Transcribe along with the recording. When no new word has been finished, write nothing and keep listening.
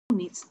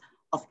needs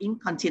of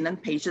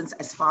incontinent patients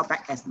as far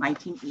back as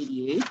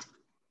 1988.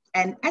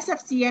 And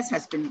SFCS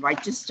has been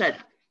registered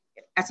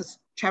as a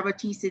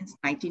charity since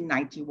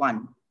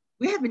 1991.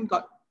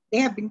 They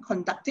have been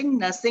conducting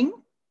nursing,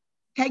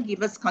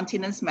 caregivers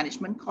continence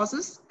management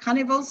courses,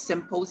 carnivals,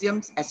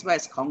 symposiums, as well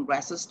as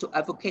congresses to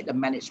advocate the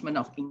management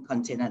of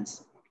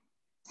incontinence.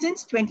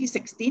 Since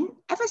 2016,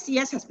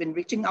 FSCS has been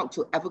reaching out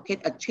to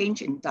advocate a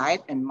change in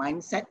diet and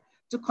mindset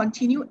to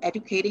continue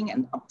educating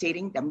and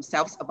updating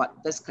themselves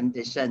about this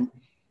condition.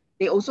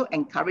 They also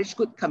encourage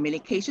good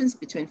communications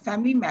between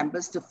family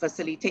members to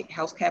facilitate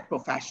healthcare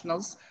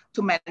professionals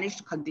to manage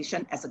the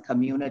condition as a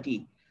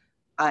community.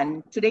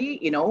 And today,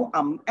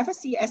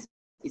 FSCS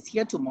is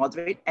here to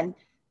moderate, and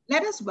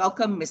let us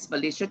welcome Ms.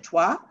 Felicia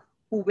Chua,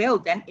 who will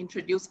then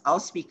introduce our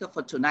speaker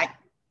for tonight,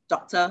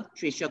 Dr.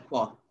 Tricia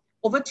Kuo.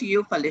 Over to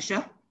you,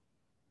 Felicia.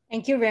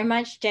 Thank you very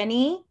much,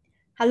 Jenny.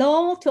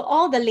 Hello to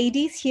all the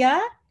ladies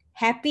here.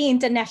 Happy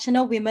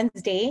International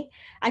Women's Day.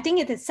 I think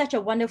it is such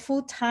a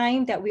wonderful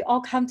time that we all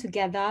come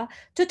together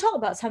to talk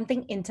about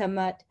something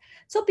intimate.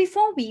 So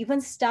before we even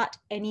start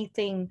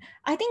anything,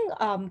 I think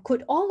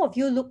could all of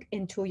you look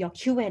into your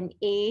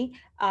Q&A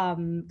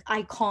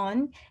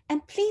icon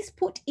and please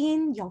put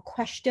in your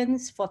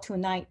questions for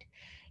tonight.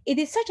 It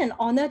is such an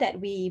honor that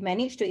we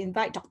managed to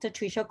invite Dr.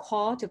 Tricia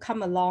Kuo to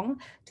come along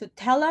to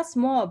tell us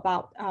more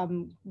about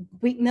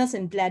weakness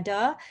in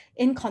bladder,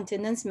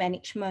 incontinence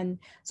management.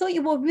 So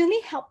it will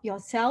really help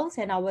yourselves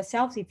and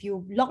ourselves if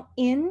you log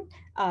in,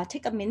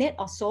 take a minute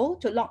or so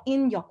to log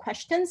in your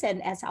questions,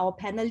 and as our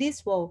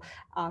panelists will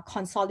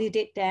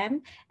consolidate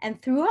them. And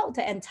throughout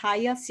the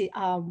entire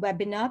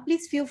webinar,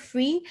 please feel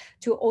free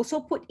to also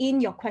put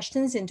in your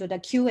questions into the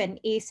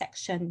Q&A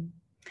section.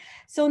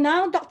 So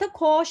now Dr.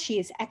 Kuo, she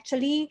is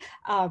actually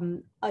a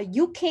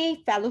UK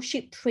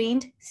fellowship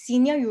trained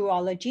senior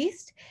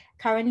urologist,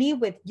 currently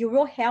with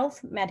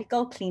Urohealth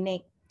Medical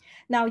Clinic.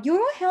 Now,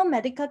 Urohealth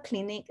Medical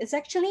Clinic is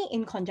actually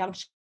in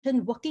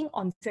conjunction working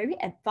on very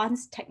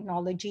advanced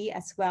technology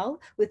as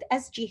well with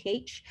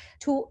SGH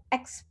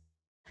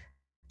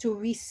to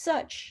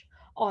research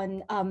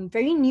on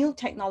very new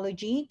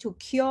technology to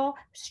cure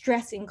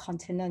stress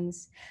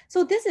incontinence.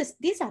 So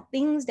these are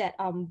things that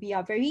we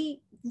are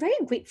very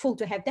grateful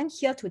to have them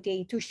here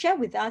today to share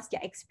with us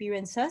their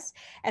experiences,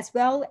 as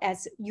well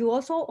as you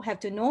also have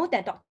to know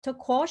that Dr.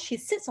 Kuo, she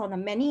sits on a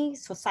many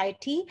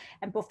society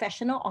and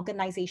professional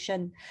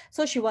organization.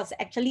 So she was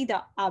actually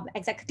the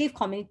executive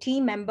committee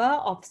member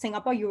of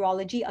Singapore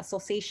Urology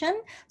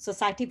Association,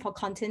 Society for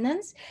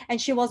Continence,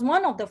 and she was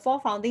one of the 4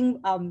 founding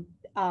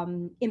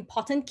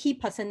important key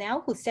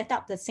personnel who set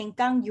up the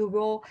Sengkang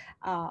Uro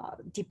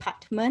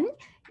department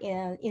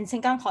in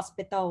Sengkang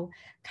Hospital.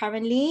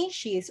 Currently,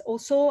 she is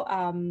also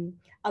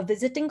a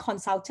visiting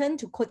consultant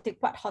to Khoo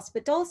Teck Puat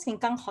Hospital,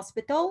 Sengkang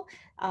Hospital,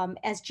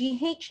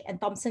 SGH, and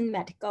Thomson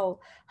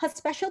Medical. Her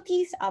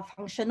specialties are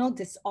functional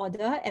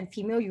disorder and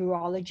female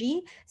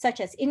urology, such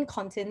as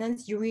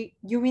incontinence,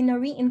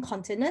 urinary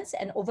incontinence,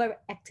 and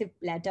overactive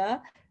bladder,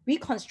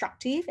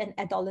 reconstructive and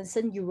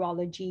adolescent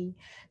urology.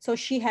 So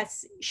she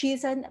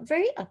is a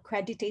very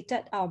accredited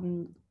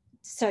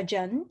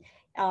surgeon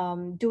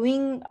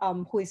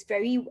who is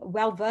very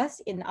well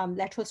versed in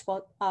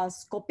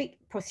laparoscopic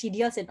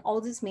procedures in all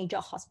these major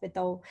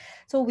hospitals.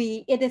 So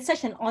it is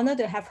such an honor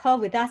to have her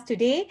with us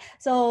today.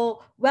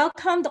 So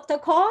welcome, Dr.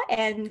 Kuo,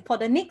 and for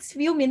the next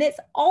few minutes,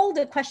 all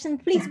the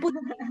questions please put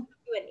in the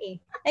Q&A.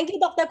 Thank you,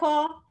 Dr.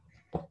 Kuo.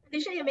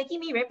 Felicia, you're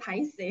making me very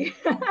paiseh.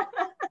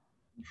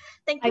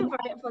 Thank you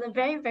for the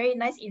very, very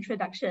nice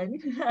introduction.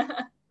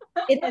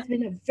 It has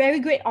been a very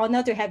great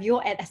honor to have you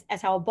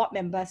as our board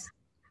members.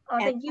 Oh,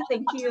 thank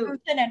you.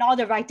 And all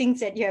the writings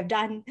that you have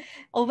done.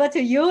 Over to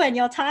you and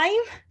your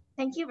time.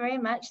 Thank you very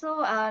much.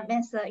 So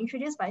as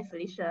introduced by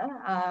Felicia,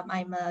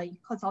 I'm a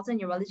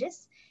consultant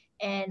urologist,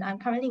 and I'm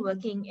currently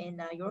working in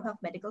Urohealth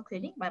Medical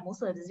Clinic, but I'm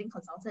also a visiting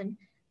consultant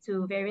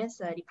to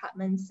various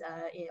departments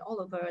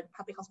all over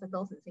public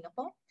hospitals in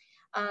Singapore.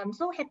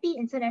 So happy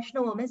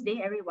International Women's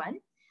Day, everyone.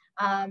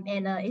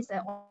 It's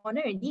an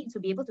honor indeed to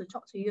be able to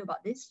talk to you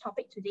about this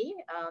topic today.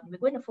 We're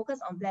going to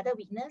focus on bladder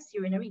weakness,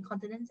 urinary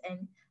incontinence,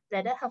 and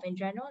bladder health in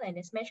general. And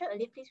as mentioned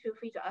earlier, please feel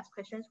free to ask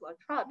questions. We'll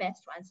try our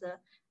best to answer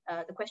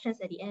the questions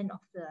at the end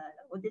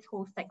of this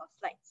whole stack of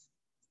slides.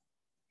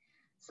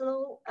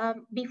 So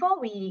before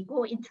we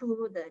go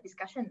into the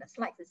discussion, the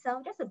slides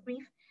itself, just a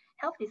brief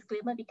health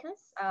disclaimer,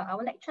 because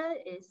our lecture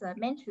is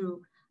meant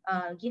to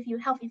give you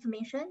health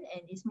information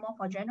and is more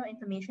for general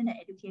information and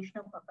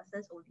educational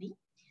purposes only.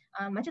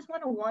 I just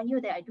want to warn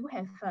you that I do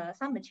have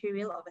some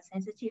material of a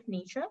sensitive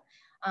nature,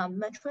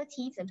 mature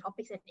themes and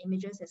topics and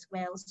images as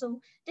well.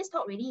 So this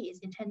talk really is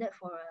intended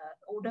for an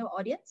older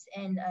audience,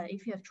 and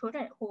if you have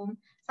children at home,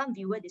 some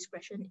viewer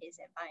discretion is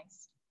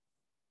advised.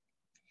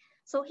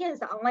 So here's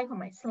the outline for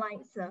my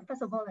slides.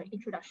 First of all, an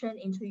introduction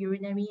into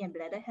urinary and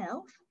bladder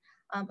health.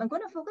 I'm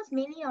going to focus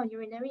mainly on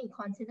urinary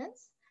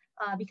incontinence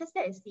because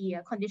that is the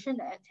condition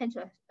that tends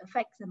to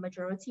affect the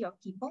majority of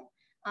people.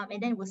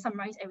 And then we'll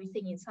summarize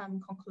everything in some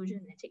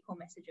conclusion and take-home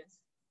messages.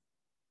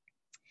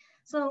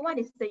 So what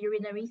is the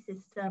urinary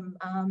system?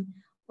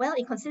 Well,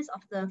 it consists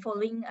of the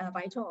following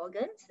vital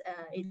organs.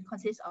 It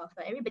consists of,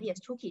 everybody has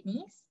two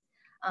kidneys.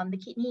 The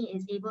kidney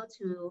is able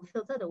to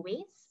filter the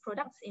waste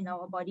products in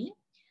our body.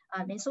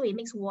 And so it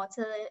makes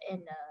water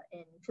and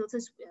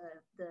filters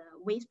the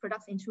waste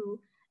products into,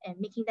 and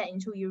making that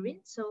into urine.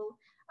 So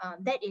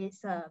that is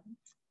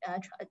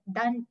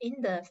done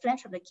in the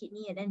flesh of the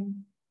kidney and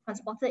then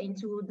transported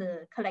into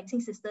the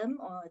collecting system,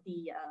 or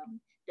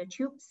the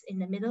tubes in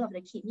the middle of the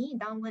kidney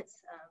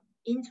downwards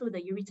into the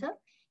ureter,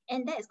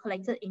 and that is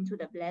collected into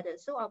the bladder.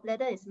 So our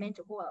bladder is meant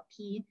to hold our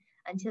pee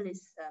until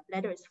its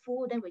bladder is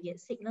full. Then we get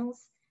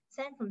signals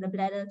sent from the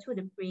bladder to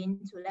the brain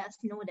to let us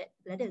know that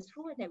the bladder is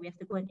full and that we have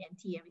to go and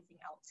empty everything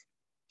out.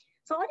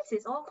 So all this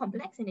is all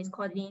complex and is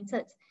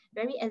coordinated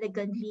very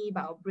elegantly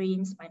by our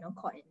brain, spinal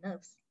cord, and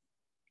nerves.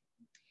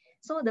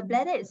 So the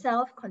bladder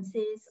itself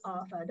consists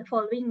of the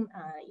following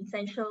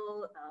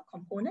essential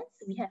components.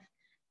 We have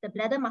the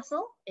bladder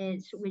muscle,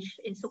 which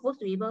is supposed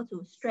to be able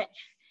to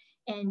stretch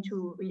and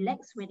to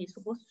relax when it's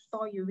supposed to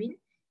store urine.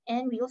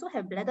 And we also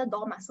have bladder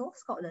door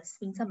muscles called the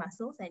sphincter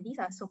muscles, and these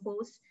are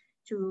supposed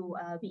to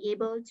be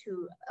able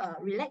to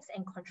relax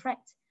and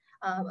contract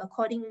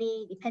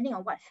accordingly, depending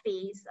on what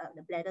phase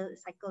the bladder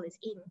cycle is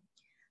in.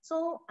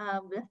 So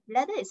the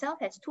bladder itself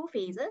has two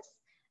phases,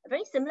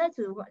 very similar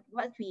to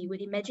what we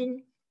would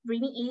imagine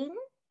breathing in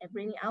and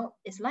breathing out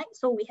is like.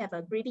 So we have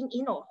a breathing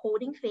in or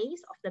holding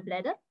phase of the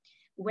bladder,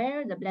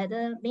 where the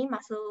bladder main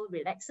muscle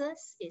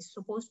relaxes, is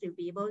supposed to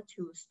be able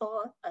to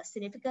store a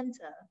significant,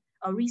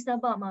 a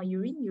reasonable amount of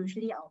urine.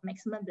 Usually our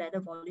maximum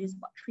bladder volume is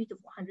about 300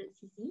 to 400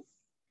 cc's.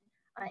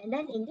 And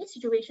then in this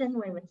situation,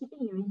 when we're keeping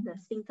urine, the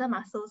sphincter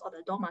muscles or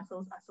the door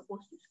muscles are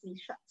supposed to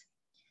squeeze shut.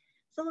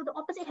 So the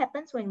opposite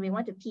happens when we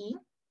want to pee.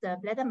 The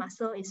bladder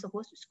muscle is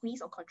supposed to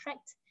squeeze or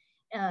contract,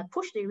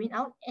 push the urine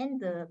out, and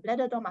the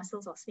bladder door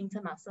muscles or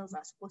sphincter muscles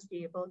are supposed to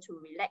be able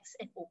to relax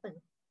and open.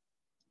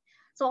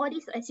 So all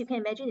this, as you can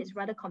imagine, is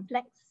rather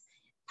complex.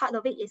 Part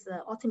of it is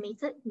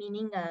automated,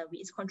 meaning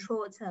it's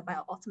controlled by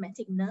our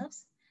automatic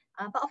nerves.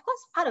 But of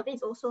course, part of it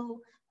is also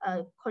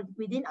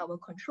within our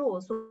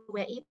control. So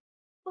we're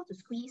able to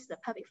squeeze the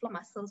pelvic floor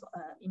muscles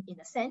in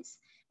a sense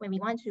when we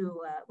want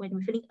to, when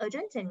we're feeling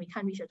urgent and we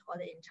can't reach the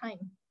toilet in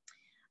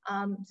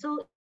time.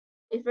 So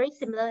it's very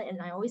similar, and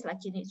I always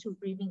liken it to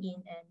breathing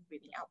in and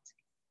breathing out.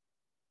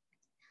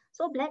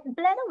 So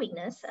bladder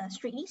weakness,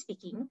 strictly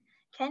speaking,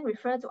 can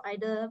refer to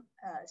either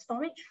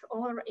storage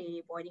or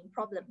a voiding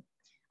problem.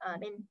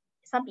 And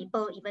some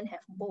people even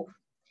have both.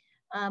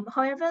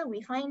 However,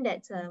 we find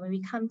that when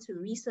we come to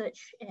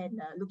research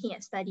and looking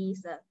at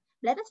studies,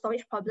 bladder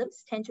storage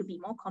problems tend to be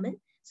more common.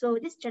 So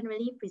this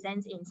generally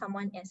presents in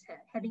someone as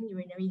having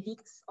urinary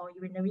leaks or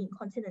urinary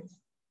incontinence.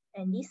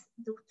 And these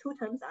two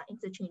terms are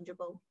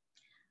interchangeable.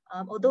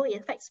 Although it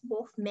affects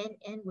both men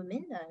and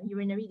women,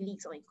 urinary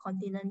leaks or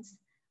incontinence,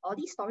 all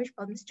these storage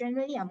problems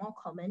generally are more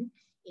common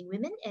in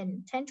women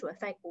and tend to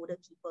affect older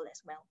people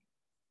as well.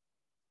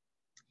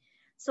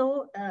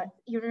 So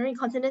urinary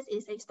incontinence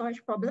is a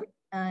storage problem.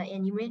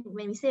 And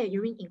when we say a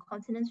urine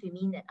incontinence, we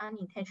mean an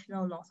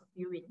unintentional loss of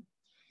urine.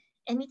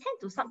 And we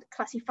tend to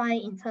classify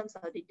in terms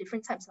of the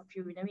different types of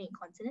urinary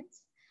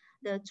incontinence.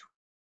 The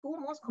two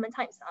most common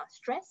types are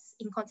stress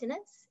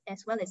incontinence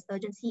as well as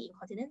urgency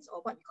incontinence,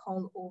 or what we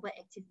call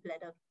overactive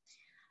bladder.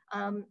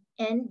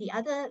 And the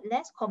other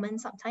less common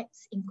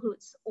subtypes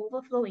includes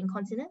overflow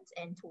incontinence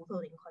and total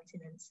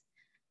incontinence.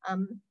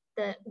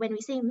 When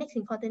we say mixed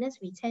incontinence,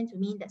 we tend to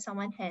mean that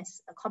someone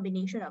has a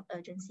combination of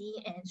urgency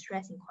and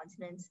stress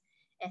incontinence,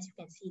 as you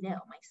can see there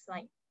on my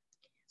slide.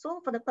 So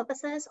for the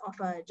purposes of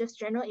just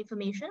general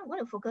information, I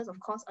want to focus, of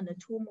course, on the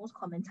two most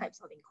common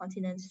types of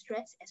incontinence,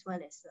 stress as well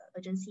as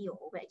urgency or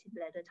overactive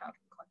bladder type of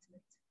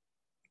incontinence.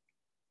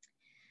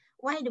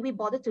 Why do we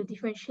bother to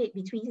differentiate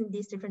between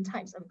these different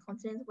types of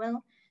incontinence?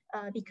 Well,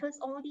 because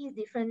all these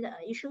different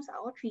issues are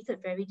all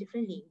treated very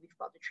differently. We've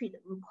got to treat the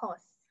root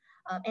cause.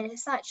 And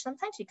as such,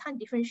 sometimes we can't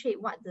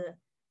differentiate what the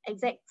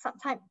exact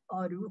subtype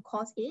or the root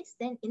cause is.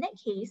 Then in that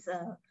case,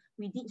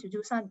 we need to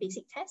do some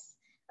basic tests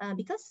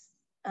because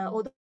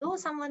although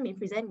someone may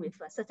present with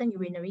certain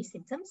urinary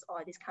symptoms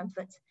or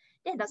discomfort,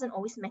 that doesn't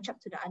always match up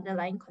to the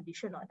underlying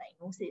condition or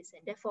diagnosis,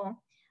 and therefore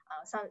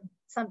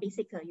some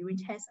basic urine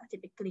tests are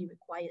typically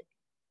required.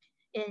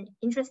 And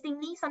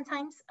interestingly,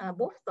 sometimes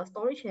both the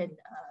storage and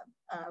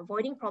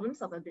voiding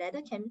problems of a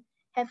bladder can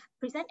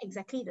present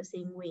exactly the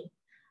same way.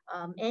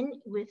 And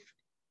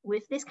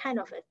with this kind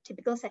of a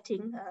typical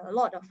setting, a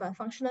lot of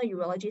functional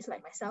urologists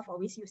like myself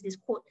always use this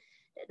quote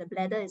that the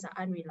bladder is an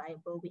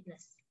unreliable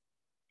witness.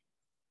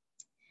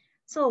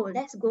 So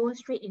let's go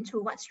straight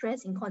into what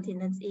stress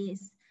incontinence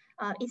is.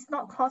 It's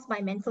not caused by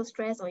mental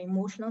stress or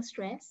emotional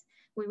stress.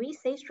 When we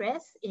say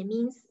stress, it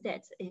means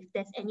that if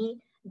there's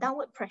any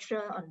downward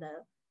pressure on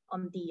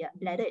the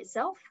bladder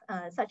itself,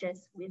 such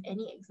as with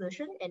any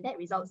exertion, and that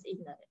results in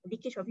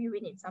leakage of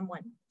urine in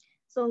someone.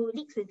 So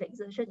leaks with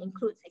exertion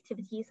includes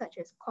activities such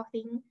as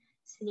coughing,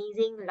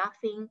 sneezing,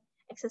 laughing,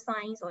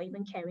 exercise, or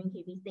even carrying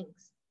heavy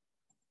things.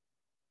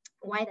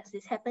 Why does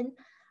this happen?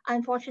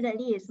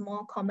 Unfortunately, it's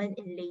more common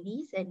in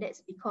ladies, and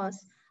that's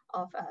because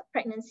of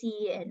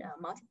pregnancy and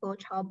multiple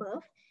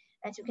childbirth.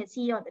 As you can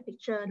see on the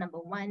picture number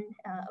 1,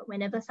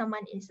 whenever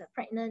someone is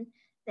pregnant,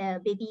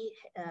 the baby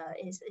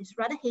is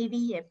rather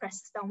heavy and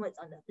presses downwards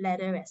on the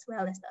bladder as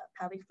well as the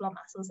pelvic floor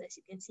muscles, as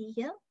you can see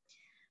here.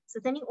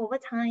 Certainly over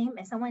time,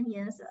 as someone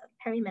hears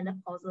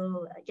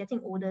perimenopausal,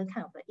 getting older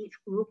kind of age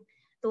group,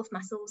 those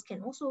muscles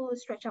can also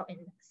stretch out and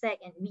sag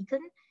and weaken.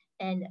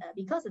 And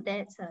because of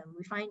that,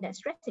 we find that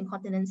stress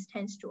incontinence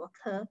tends to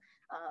occur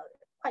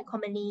quite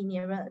commonly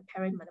nearer a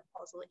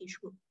perimenopausal age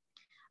group.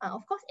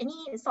 Of course,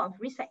 any sort of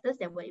risk factors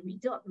that will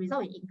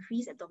result in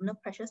increased abdominal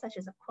pressure, such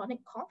as a chronic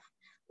cough,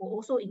 will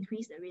also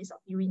increase the risk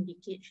of urine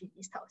leakage in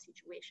this type of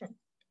situation.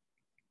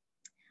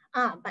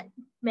 But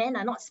men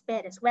are not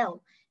spared as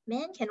well.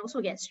 Men can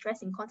also get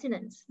stress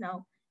incontinence.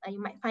 Now,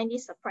 you might find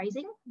this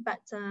surprising,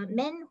 but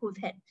men who've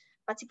had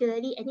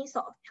particularly any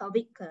sort of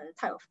pelvic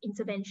type of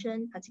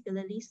intervention,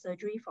 particularly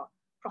surgery for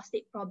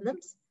prostate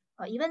problems,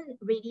 or even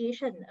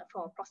radiation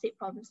for prostate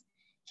problems,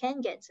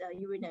 can get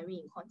urinary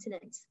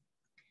incontinence.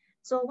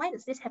 So why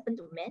does this happen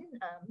to men?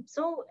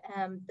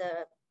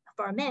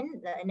 For a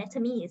man, the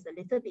anatomy is a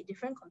little bit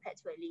different compared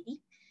to a lady.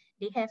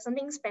 They have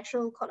something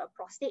special called a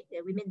prostate.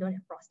 The women don't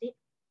have prostate.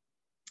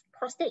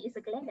 Prostate is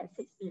a gland that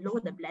sits below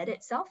the bladder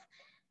itself.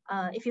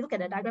 If you look at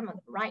the diagram on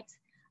the right,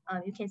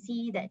 you can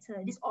see that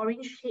this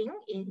orange thing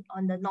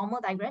on the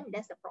normal diagram,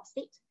 that's the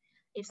prostate.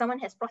 If someone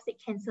has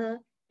prostate cancer,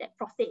 that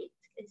prostate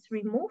is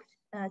removed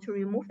to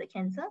remove the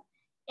cancer.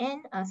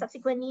 And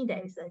subsequently,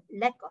 there is a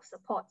lack of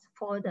support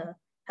for the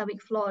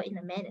pelvic floor in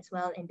the man as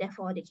well, and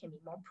therefore they can be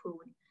more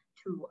prone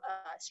to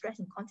stress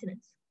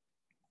incontinence.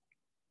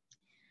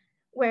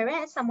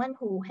 Whereas someone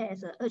who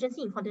has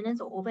urgency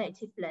incontinence or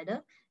overactive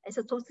bladder is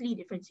a totally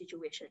different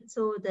situation.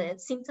 So the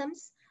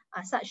symptoms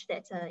are such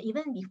that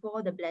even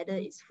before the bladder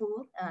is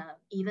full,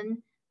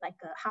 even like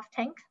a half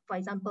tank, for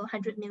example,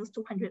 100 mils,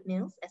 200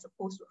 mils, as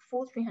opposed to a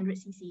full 300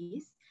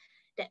 cc's,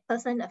 that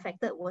person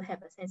affected will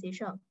have a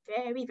sensation of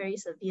very, very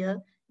severe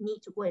need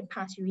to go and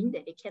pass urine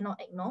that they cannot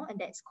ignore, and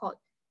that's called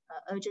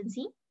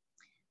urgency.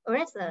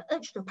 Whereas the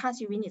urge to pass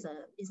urine is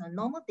a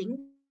normal thing,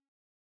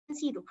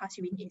 urgency to pass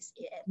urine is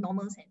an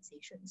abnormal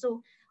sensation.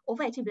 So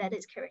overactive bladder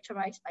is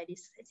characterized by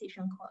this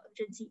sensation called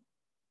urgency.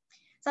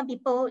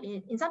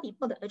 In some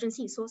people, the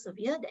urgency is so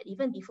severe that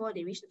even before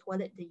they reach the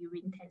toilet, the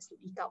urine tends to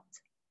leak out.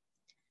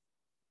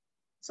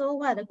 So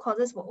what are the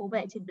causes for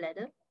overactive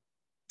bladder?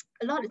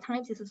 A lot of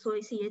times it's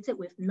associated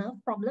with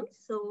nerve problems.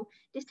 So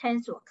this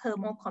tends to occur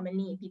more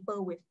commonly in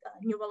people with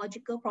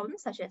neurological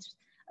problems, such as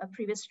a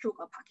previous stroke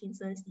or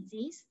Parkinson's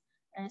disease.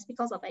 And it's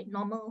because of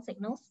abnormal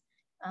signals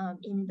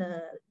in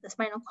the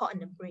spinal cord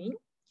and the brain.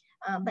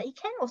 But it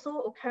can also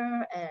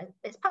occur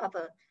as part of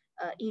a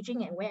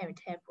aging and wear and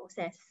tear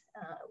process,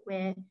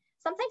 where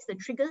sometimes the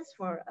triggers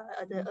for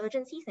the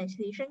urgency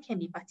sensation can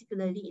be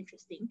particularly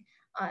interesting.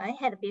 I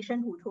had a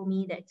patient who told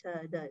me that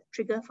the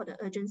trigger for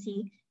the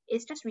urgency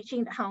is just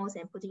reaching the house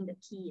and putting the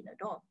key in the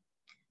door.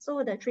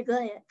 So the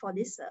trigger for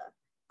this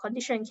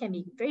condition can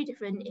be very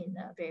different in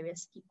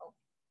various people.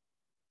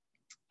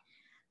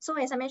 So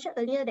as I mentioned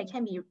earlier, there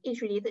can be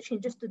age-related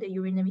changes to the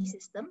urinary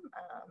system.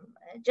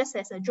 Just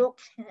as a joke,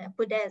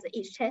 put there as an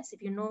age test.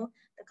 If you know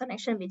the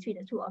connection between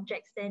the two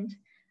objects, then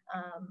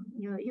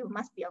you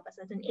must be of a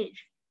certain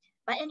age.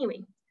 But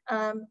anyway,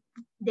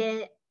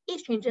 the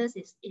age changes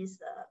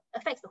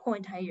affects the whole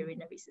entire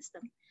urinary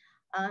system.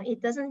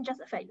 It doesn't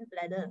just affect the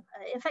bladder.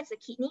 It affects the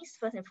kidneys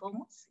first and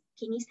foremost.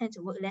 Kidneys tend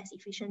to work less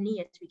efficiently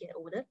as we get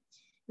older.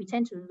 We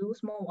tend to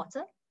lose more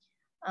water.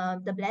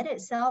 The bladder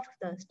itself,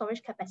 the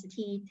storage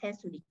capacity tends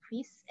to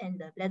decrease, and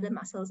the bladder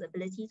muscle's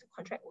ability to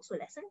contract also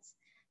lessens.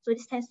 So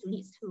this tends to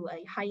lead to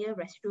a higher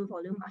residual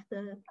volume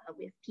after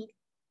we have peed.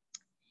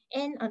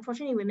 And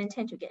unfortunately, women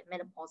tend to get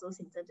menopausal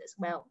symptoms as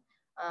well.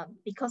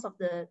 Because of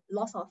the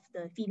loss of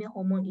the female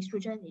hormone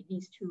estrogen, it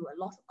leads to a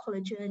loss of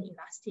collagen,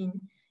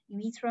 elastin,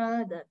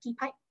 urethra, the pee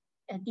pipe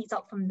leads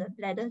out from the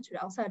bladder to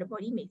the outside of the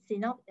body, may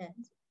thin out,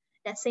 and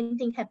that same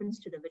thing happens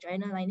to the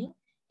vaginal lining.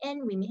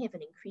 And we may have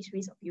an increased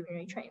risk of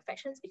urinary tract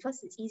infections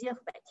because it's easier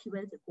for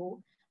bacteria to go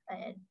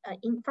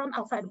from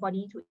outside the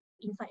body to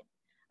inside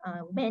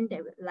when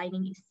the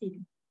lining is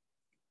thin.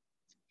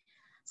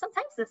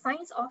 Sometimes the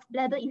signs of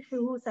bladder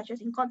issues, such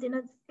as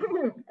incontinence,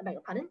 I beg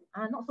your pardon,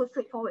 are not so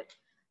straightforward.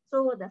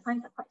 So the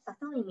signs are quite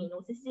subtle. You may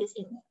notice this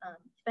in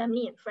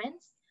family and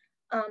friends.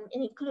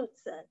 It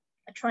includes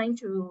trying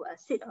to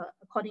sit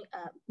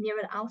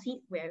nearer the aisle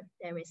seat where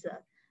there is a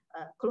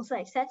closer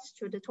access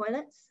to the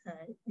toilets.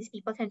 These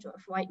people tend to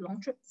avoid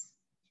long trips.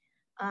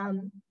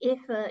 If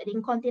the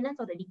incontinence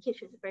or the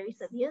leakage is very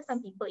severe,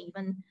 some people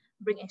even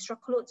bring extra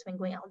clothes when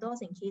going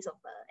outdoors in case of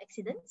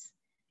accidents.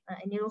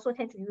 And they also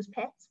tend to use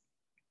pads.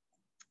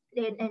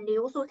 And they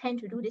also tend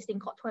to do this thing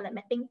called toilet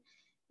mapping,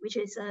 which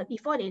is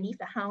before they leave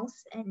the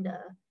house and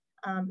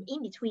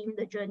in between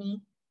the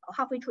journey or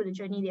halfway through the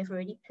journey, they've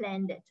already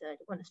planned that they're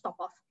going to stop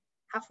off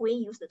halfway,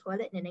 use the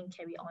toilet, and then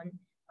carry on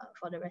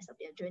for the rest of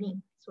their journey.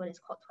 So it's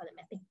called toilet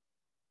mapping.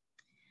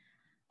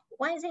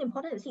 Why is it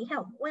important to seek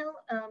help? Well,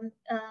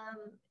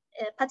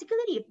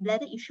 particularly if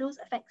bladder issues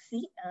affect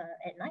sleep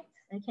at night,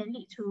 it can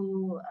lead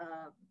to,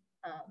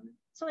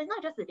 so it's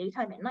not just the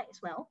daytime, at night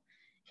as well,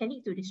 can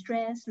lead to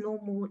distress, low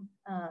mood,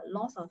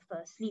 loss of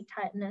sleep,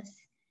 tiredness,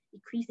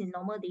 decrease in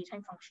normal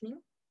daytime functioning.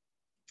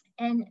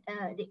 And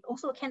they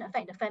also can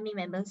affect the family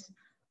members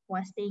who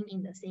are staying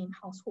in the same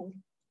household,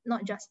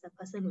 not just the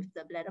person with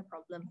the bladder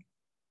problem.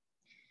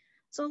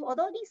 So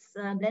although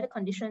these bladder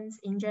conditions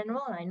in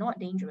general are not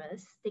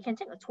dangerous, they can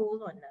take a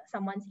toll on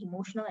someone's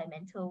emotional and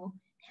mental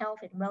health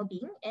and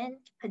well-being, and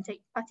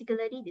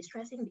particularly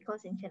distressing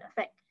because it can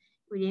affect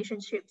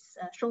relationships,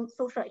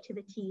 social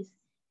activities,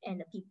 and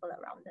the people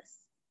around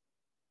us.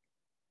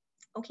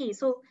 Okay,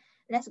 so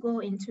let's go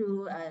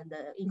into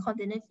the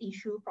incontinence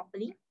issue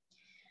properly.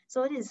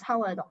 So this is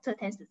how a doctor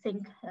tends to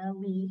think.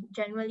 We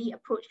generally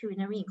approach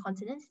urinary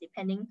incontinence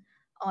depending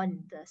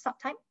on the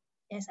subtype,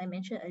 as I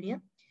mentioned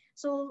earlier.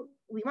 So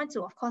we want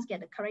to, of course, get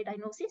the correct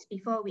diagnosis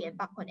before we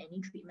embark on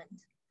any treatment.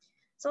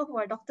 So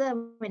for a doctor,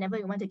 whenever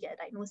we want to get a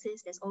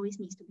diagnosis, there's always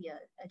needs to be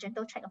a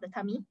gentle check of the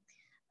tummy,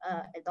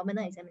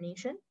 abdominal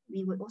examination.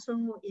 We would also,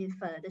 if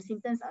the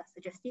symptoms are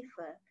suggestive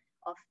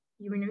of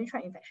urinary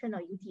tract infection or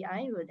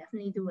UTI, we'll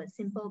definitely do a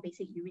simple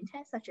basic urine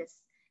test, such as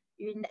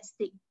urine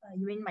stick,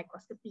 urine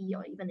microscopy,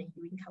 or even a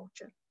urine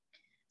culture.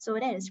 So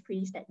that is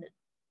pretty standard.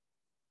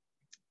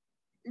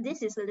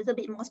 This is a little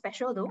bit more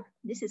special though.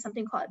 This is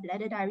something called a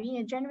bladder diary,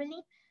 and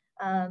generally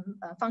a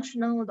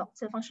functional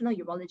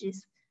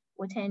urologists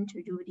will tend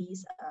to do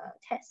these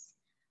tests.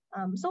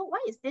 So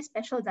why is this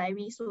special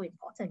diary so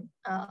important?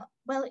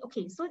 Well,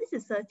 okay, so this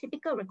is a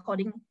typical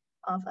recording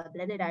of a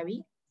bladder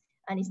diary,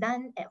 and it's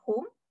done at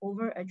home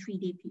over a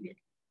 3-day period.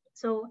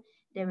 So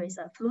there is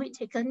a fluid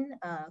taken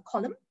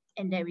column,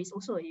 and there is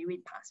also a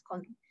urine pass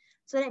column.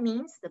 So that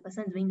means the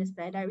person doing this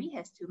bladder diary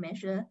has to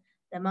measure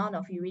the amount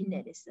of urine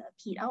that is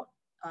peed out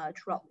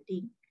throughout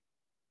the day.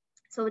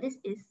 So this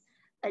is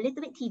a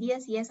little bit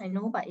tedious, yes, I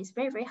know, but it's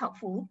very, very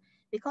helpful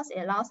because it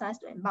allows us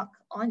to embark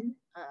on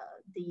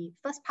the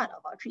first part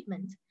of our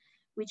treatment,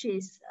 which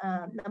is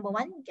number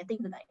one, getting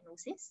the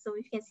diagnosis. So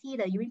you can see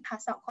the urine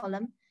pass out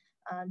column.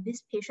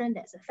 This patient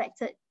that's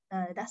affected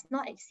does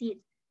not exceed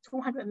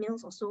 200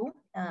 mils or so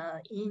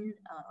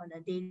on a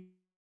daily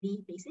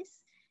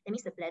basis. That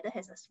means the bladder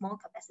has a small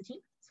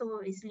capacity. So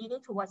it's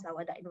leading towards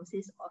our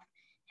diagnosis of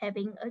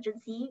having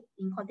urgency,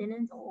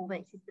 incontinence, or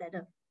overactive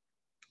bladder.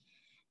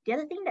 The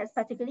other thing that's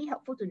particularly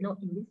helpful to note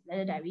in this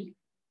bladder diary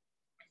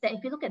is that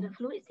if you look at the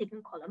fluid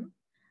taken column,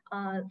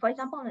 for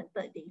example, on the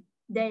third day,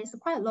 there is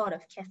quite a lot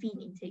of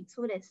caffeine intake.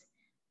 So there's,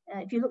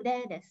 if you look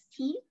there, there's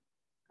tea,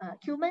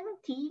 cumin,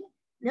 tea,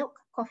 milk,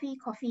 coffee,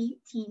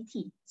 tea,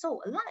 tea.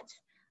 So a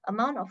large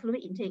amount of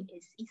fluid intake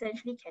is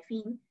essentially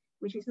caffeine,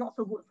 which is not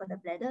so good for the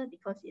bladder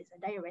because it's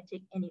a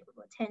diuretic and it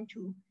will tend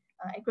to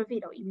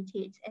aggravate or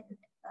irritate and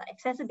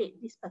exacerbate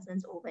this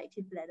person's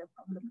overactive bladder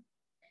problem.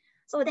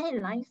 So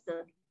therein lies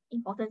the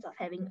importance of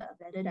having a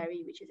bladder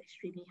diary, which is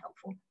extremely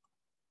helpful.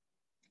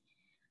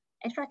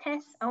 Extra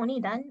tests are only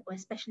done,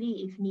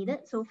 especially if needed.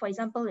 So for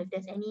example, if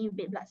there's any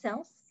red blood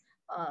cells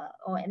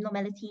or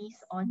abnormalities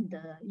on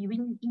the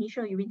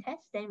initial urine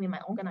test, then we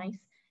might organize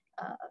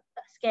a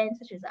scan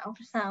such as an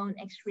ultrasound,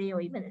 X-ray,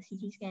 or even a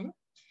CT scan.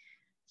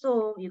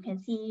 So you can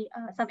see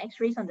some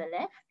X-rays on the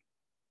left.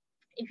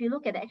 If you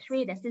look at the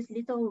X-ray, there's this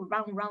little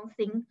round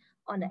thing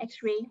on the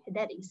X-ray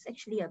that is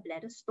actually a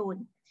bladder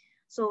stone.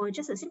 So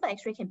just a simple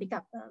X-ray can pick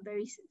up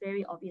very,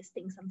 very obvious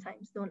things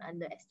sometimes. Don't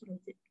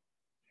underestimate it.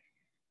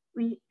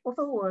 We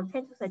also will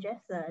tend to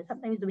suggest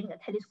sometimes doing a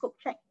telescope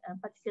check,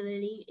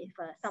 particularly if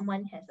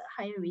someone has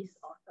a higher risk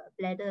of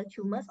bladder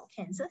tumors or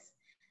cancers,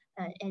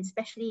 and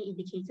especially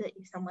indicated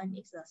if someone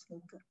is a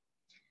smoker.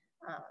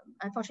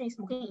 Unfortunately,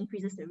 smoking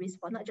increases the risk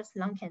for not just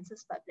lung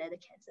cancers, but bladder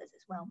cancers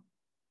as well.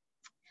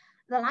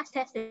 The last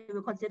test that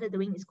we'll consider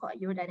doing is called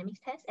a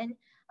urodynamics test. And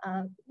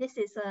this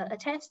is a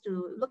test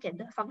to look at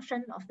the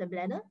function of the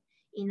bladder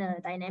in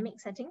a dynamic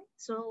setting.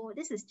 So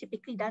this is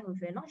typically done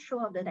if we're not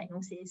sure of the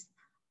diagnosis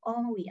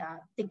or we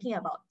are thinking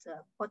about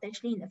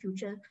potentially in the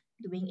future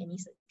doing any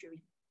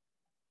surgery.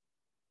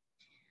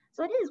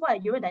 So this is what a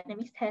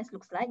urodynamics test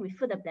looks like. We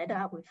fill the bladder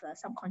up with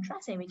some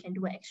contrast and we can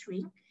do an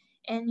X-ray.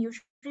 And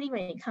usually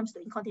when it comes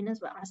to incontinence,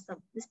 we'll ask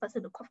this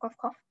person to cough, cough,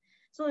 cough.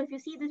 So if you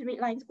see these red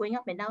lines going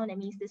up and down, that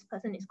means this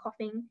person is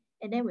coughing,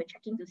 and then we're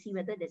checking to see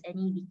whether there's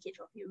any leakage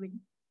of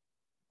urine.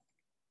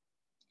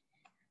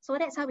 So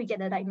that's how we get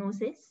the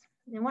diagnosis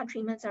and what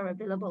treatments are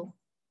available.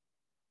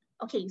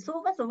 Okay,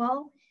 so first of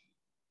all,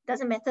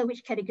 doesn't matter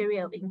which category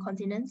of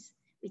incontinence,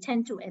 we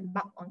tend to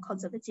embark on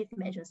conservative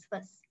measures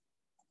first.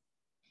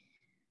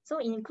 So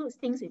it includes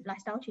things with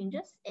lifestyle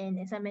changes, and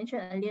as I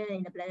mentioned earlier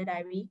in the bladder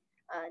diary,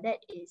 that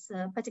is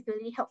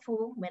particularly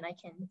helpful when I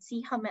can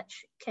see how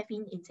much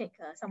caffeine intake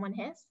someone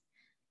has.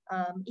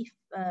 If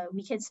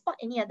we can spot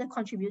any other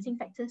contributing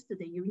factors to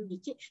the urine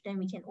leakage, then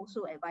we can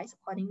also advise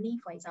accordingly.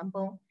 For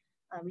example,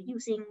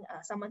 reducing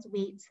someone's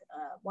weight,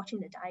 watching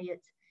the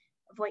diet,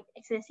 avoid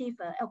excessive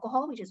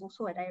alcohol, which is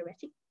also a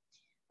diuretic,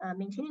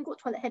 maintaining good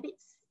toilet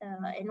habits,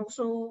 and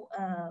also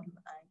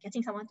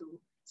getting someone to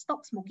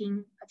stop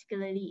smoking,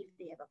 particularly if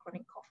they have a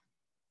chronic cough.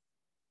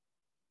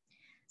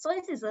 So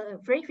this is a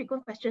very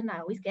frequent question I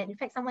always get. In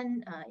fact,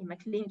 someone in my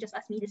clinic just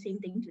asked me the same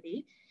thing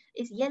today.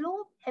 Is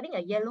having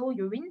a yellow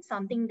urine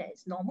something that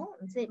is normal?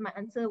 And my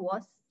answer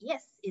was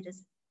yes, it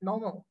is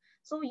normal.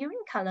 So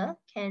urine color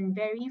can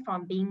vary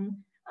from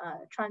being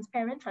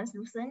transparent,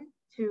 translucent,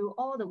 to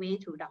all the way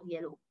to dark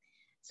yellow.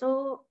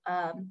 So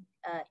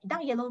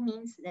dark yellow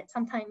means that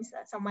sometimes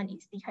someone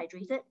is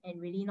dehydrated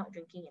and really not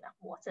drinking enough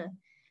water.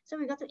 So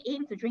we got to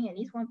aim to drink at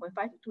least 1.5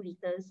 to 2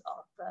 liters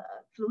of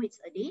fluids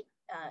a day.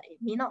 It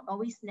may not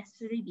always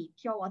necessarily be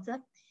pure water.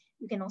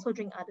 You can also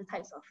drink other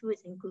types of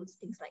fluids, includes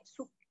things like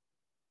soup.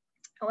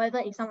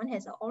 However, if someone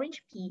has an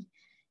orange pee,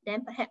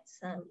 then perhaps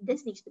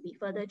this needs to be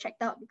further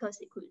checked out because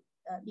it could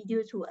be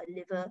due to a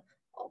liver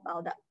or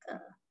bile duct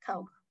kind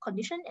of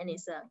condition, and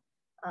it's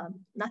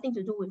nothing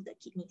to do with the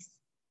kidneys.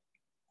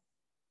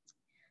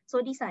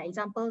 So these are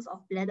examples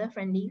of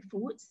bladder-friendly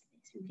foods.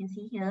 As you can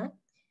see here,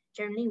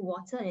 generally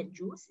water and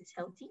juice is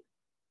healthy.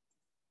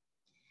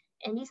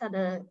 And these are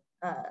the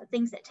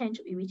things that tend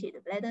to irritate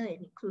the bladder,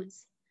 and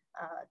includes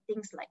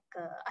things like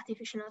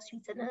artificial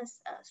sweeteners,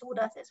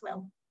 sodas as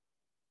well.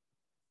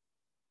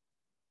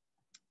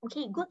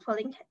 Okay, good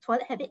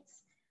toilet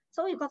habits.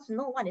 So you've got to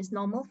know what is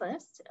normal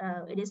first.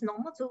 It is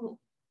normal to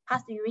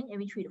pass the urine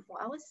every 3 to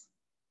 4 hours.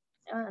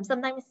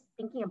 Sometimes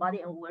thinking about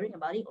it and worrying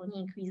about it only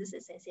increases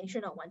the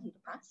sensation of wanting to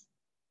pass.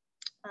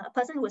 A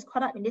person who is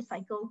caught up in this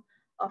cycle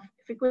of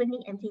frequently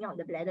emptying out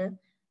the bladder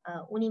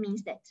only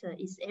means that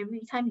it's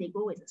every time they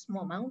go, it's a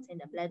small amount, and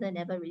the bladder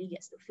never really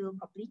gets to fill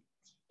properly.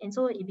 And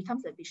so it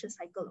becomes a vicious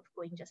cycle of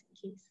going just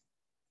in case.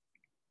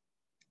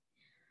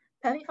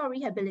 Pelvic floor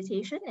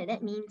rehabilitation, and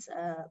that means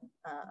a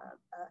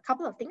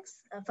couple of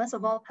things. First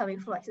of all, pelvic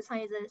floor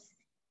exercises,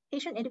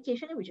 patient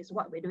education, which is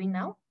what we're doing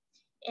now,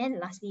 and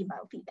lastly,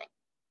 biofeedback.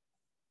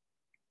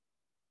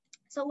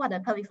 So what are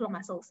pelvic floor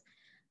muscles?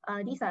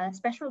 These are a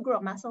special group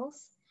of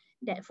muscles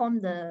that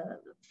form the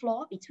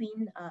floor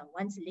between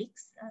one's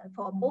legs.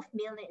 For both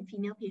male and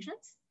female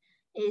patients,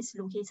 it is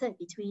located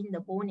between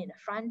the bone in the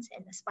front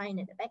and the spine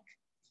in the back.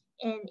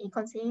 And it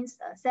contains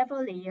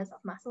several layers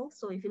of muscles.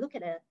 So if you look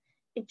at the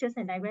pictures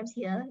and diagrams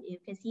here, you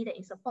can see that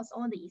it supports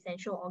all the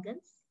essential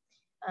organs.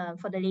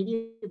 For the lady,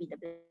 it will be the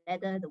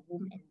bladder, the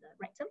womb, and the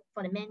rectum.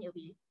 For the man, it will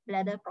be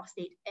bladder,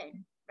 prostate,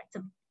 and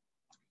rectum.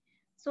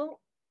 So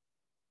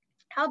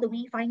how do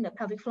we find the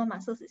pelvic floor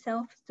muscles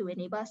itself to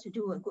enable us to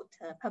do a good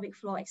pelvic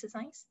floor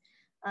exercise?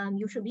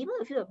 You should be able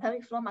to feel the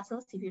pelvic floor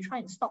muscles if you try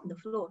and stop the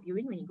flow of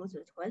urine when you go to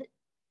the toilet.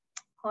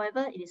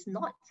 However, it is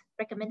not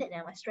recommended,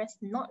 and I stress,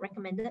 not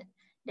recommended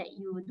that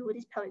you do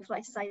these pelvic floor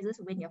exercises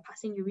when you're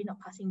passing urine or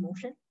passing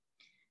motion.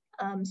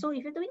 So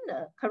if you're doing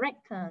the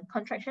correct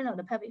contraction of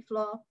the pelvic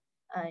floor,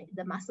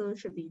 the muscle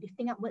should be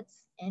lifting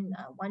upwards, and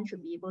one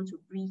should be able to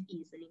breathe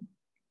easily.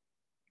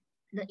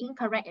 The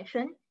incorrect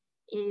action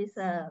is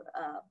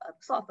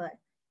sort of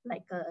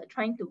like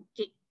trying to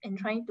kick and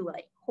trying to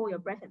like hold your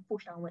breath and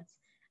push downwards.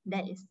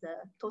 That is the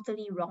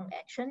totally wrong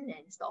action,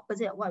 and it's the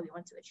opposite of what we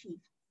want to achieve.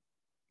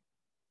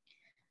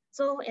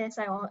 So as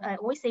I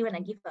always say when I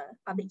give a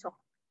public talk,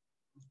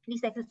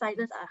 these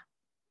exercises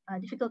are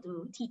difficult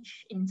to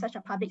teach in such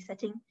a public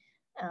setting,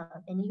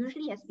 and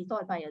usually has to be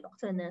taught by a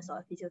doctor, nurse, or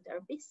a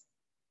physiotherapist,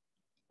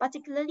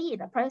 particularly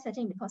in a private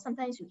setting, because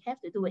sometimes you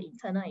have to do an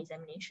internal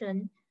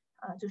examination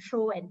to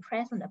show and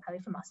press on the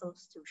pelvic floor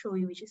muscles to show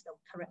you which is the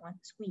correct one to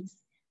squeeze.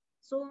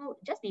 So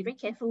just be very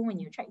careful when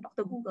you check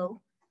Dr.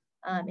 Google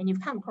and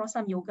you've come across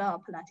some yoga or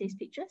Pilates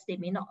pictures. They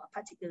may not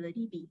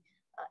particularly be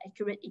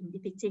accurate in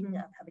depicting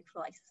pelvic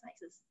floor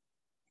exercises.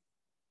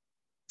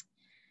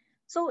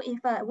 So if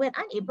we're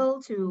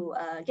unable to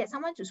get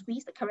someone to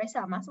squeeze the correct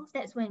set of muscles,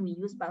 that's when we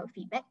use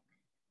biofeedback.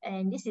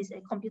 And this is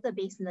a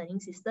computer-based learning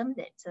system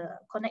that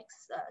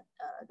connects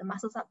the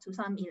muscles up to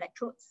some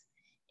electrodes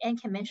and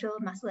can measure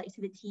muscle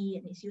activity,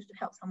 and is used to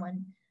help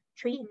someone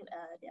train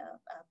their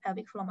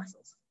pelvic floor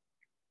muscles.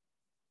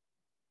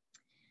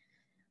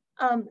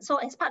 So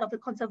as part of the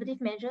conservative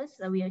measures,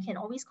 we can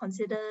always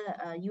consider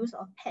use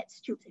of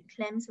pads, tubes, and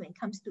clamps when it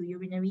comes to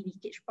urinary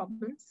leakage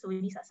problems. So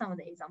these are some of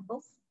the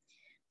examples.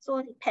 So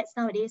the pads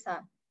nowadays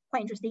are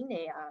quite interesting.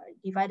 They are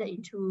divided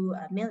into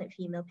male and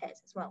female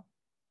pads as well.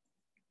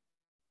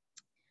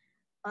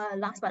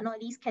 Last but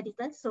not least,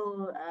 catheters.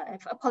 So I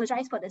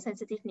apologize for the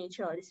sensitive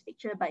nature of this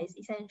picture, but it's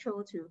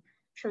essential to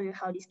show you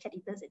how these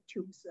catheters and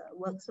tubes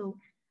work. So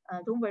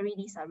don't worry,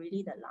 these are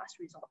really the last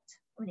resort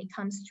when it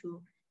comes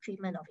to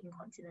treatment of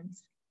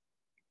incontinence.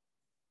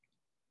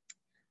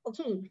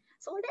 Okay,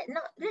 so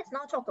let's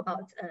now talk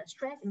about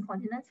stress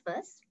incontinence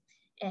first,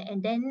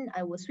 and then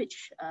I will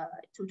switch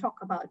to talk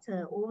about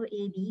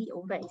OAB,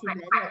 overactive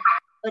bladder,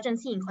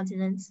 urgency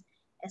incontinence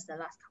as the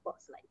last couple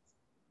of slides.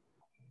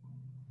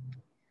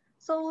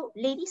 So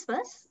ladies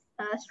first,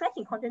 stress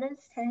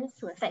incontinence tends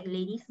to affect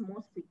ladies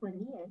most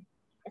frequently, and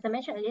as I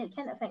mentioned earlier, it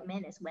can affect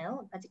men as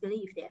well,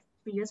 particularly if they have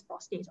previous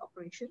prostate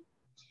operation.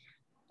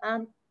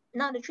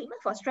 Now, the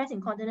treatment for stress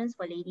incontinence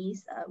for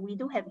ladies, we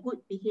do have good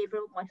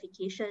behavioral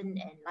modification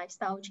and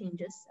lifestyle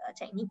changes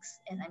techniques,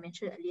 as I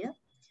mentioned earlier.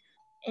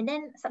 And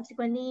then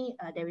subsequently,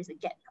 there is a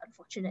gap,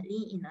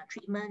 unfortunately, in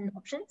treatment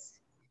options.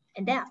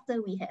 And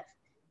thereafter, we have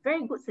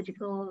very good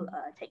surgical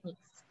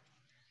techniques.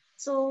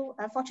 So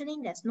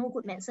fortunately, there's no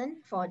good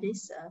medicine for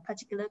this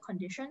particular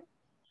condition,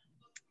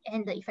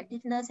 and the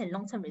effectiveness and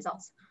long-term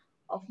results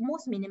of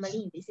most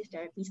minimally invasive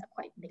therapies are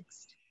quite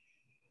mixed.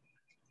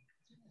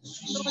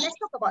 So let's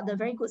talk about the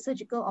very good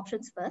surgical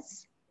options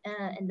first.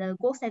 And the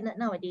gold standard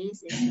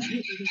nowadays is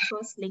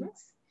mid-urethral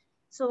slings.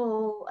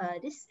 So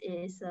this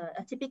is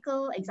a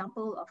typical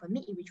example of a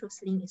mid-urethral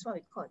sling is what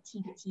we call a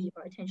TVT,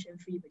 or a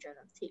tension-free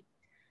vaginal tape.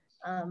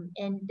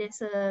 And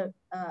there's a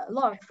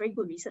lot of very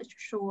good research to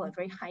show a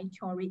very high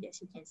cure rate,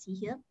 as you can see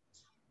here.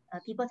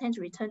 People tend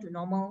to return to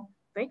normal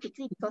very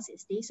quickly because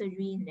it's day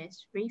surgery and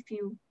there's very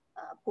few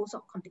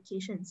post-op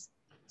complications.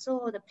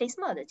 So the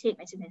placement of the tape,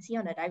 as you can see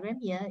on the diagram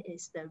here,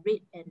 is the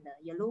red and the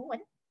yellow one.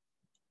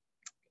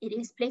 It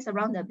is placed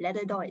around the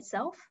bladder door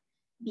itself.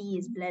 B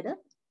is bladder,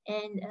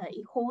 and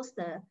it holds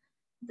the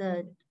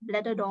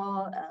bladder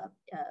door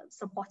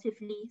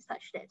supportively,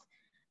 such that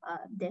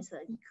there's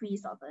a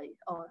decrease of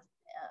or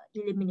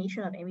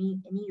elimination of any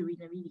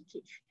urinary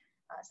leakage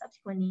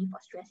subsequently for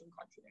stress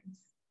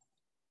incontinence.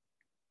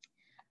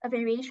 A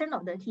variation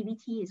of the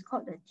TVT is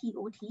called the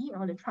TOT,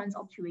 or the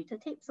transobturator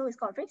tape. So it's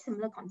got a very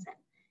similar concept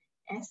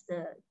as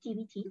the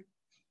TVT.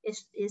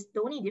 Is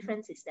the only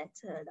difference is that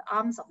the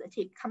arms of the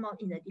tape come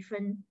out in a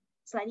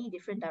slightly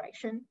different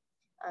direction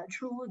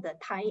through the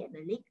thigh and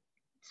the leg.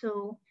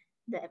 So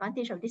the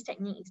advantage of this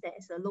technique is that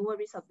it's a lower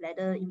risk of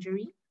bladder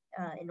injury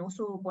and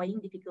also avoiding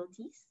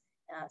difficulties,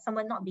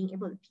 someone not being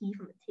able to pee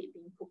from the tape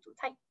being pulled too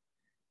tight.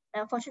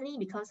 Unfortunately,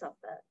 because of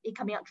it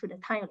coming out through the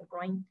thigh or the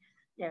groin,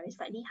 there is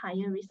slightly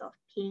higher risk of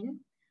pain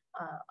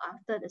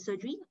after the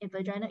surgery and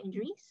vaginal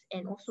injuries,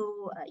 and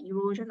also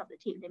erosion of the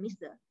tape. That means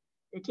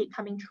the tape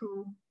coming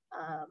through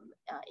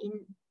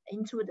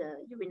into the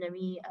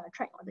urinary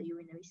tract or the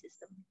urinary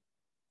system.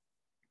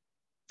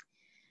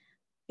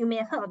 You may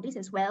have heard of this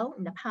as well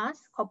in the past.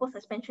 Copper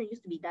suspension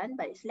used to be done,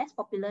 but it's less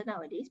popular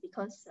nowadays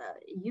because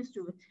it used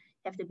to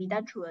have to be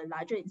done through a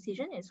larger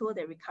incision, and so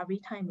the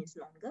recovery time is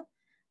longer.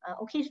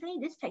 Occasionally,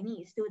 this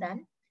technique is still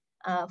done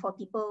for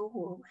people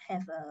who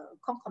have a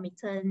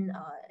concomitant,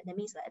 that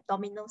means like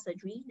abdominal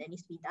surgery that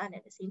needs to be done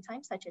at the same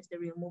time, such as the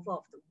removal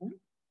of the womb.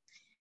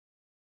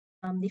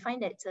 They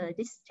find that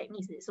this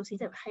technique is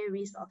associated with higher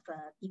risk of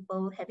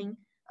people having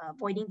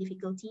voiding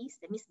difficulties,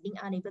 that means being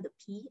unable to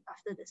pee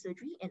after the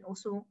surgery, and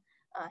also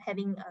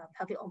having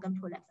pelvic organ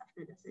prolapse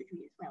after the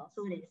surgery as well.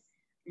 So it is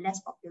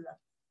less popular.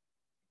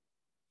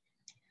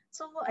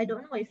 So I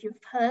don't know if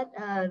you've heard,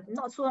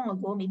 not so long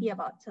ago, maybe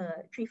about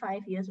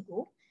 3-5 years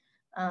ago,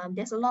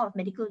 there's a lot of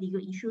medical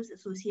legal issues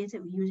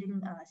associated with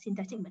using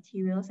synthetic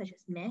materials such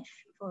as mesh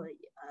for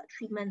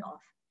treatment of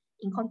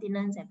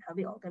incontinence and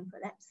pelvic organ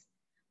prolapse.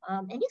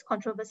 And this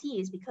controversy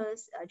is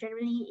because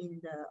generally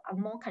in the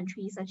Angmo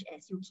countries such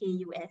as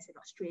UK, US, and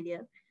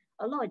Australia,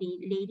 a lot of the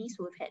ladies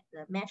who have had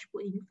the mesh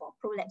put in for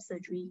prolapse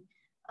surgery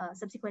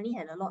subsequently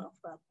had a lot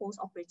of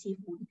post-operative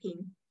wound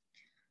pain.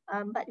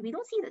 But we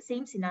don't see the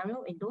same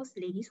scenario in those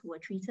ladies who were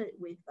treated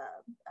with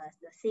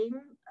the same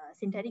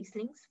synthetic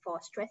slings for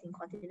stress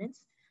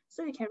incontinence.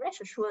 So you can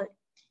rest assured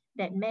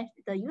that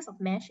the use of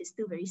mesh is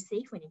still very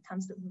safe when it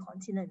comes to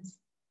incontinence.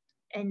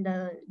 And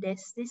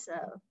there's this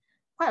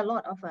quite a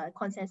lot of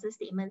consensus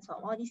statements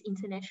from all these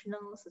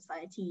international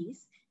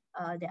societies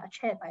that are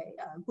chaired by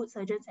good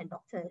surgeons and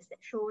doctors that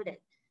show that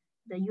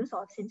the use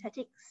of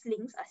synthetic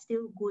slings are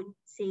still good,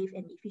 safe,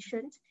 and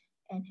efficient,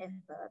 and have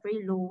a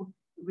very low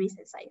risk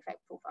and side effect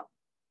profile.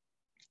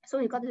 So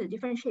you've got to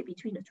differentiate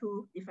between the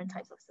two different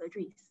types of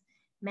surgeries.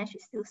 Mesh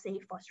is still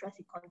safe for stress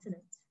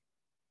incontinence.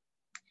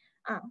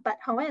 But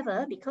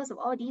however, because of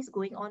all these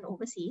going on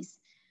overseas,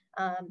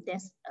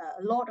 there's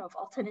a lot of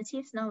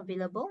alternatives now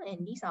available,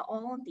 and these are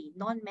all the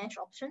non-mesh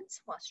options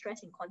for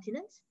stress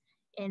incontinence.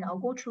 And I'll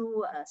go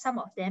through some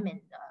of them,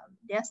 and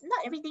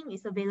not everything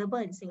is available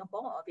in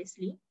Singapore,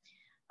 obviously.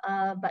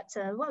 But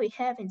what we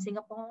have in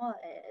Singapore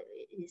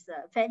is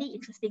fairly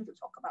interesting to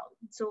talk about.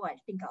 So I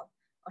think I'll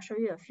show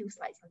you a few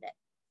slides on that.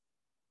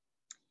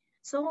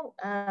 So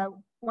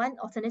one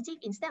alternative,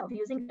 instead of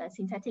using a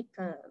synthetic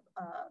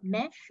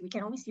mesh, we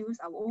can always use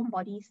our own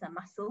body's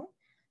muscle.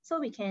 So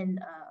we can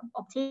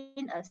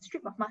obtain a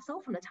strip of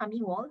muscle from the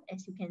tummy wall,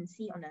 as you can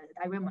see on the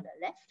diagram on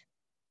the left,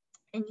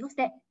 and use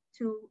that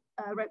to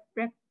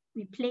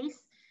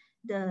replace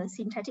the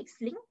synthetic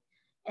sling.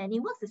 And it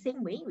works the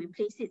same way. We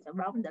place it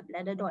around the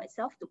bladder door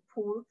itself to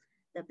pull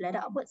the bladder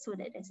upwards so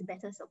that there's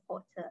better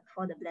support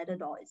for the bladder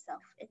door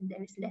itself, and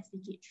there is less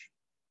leakage.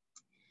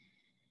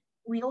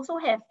 We also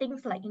have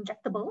things like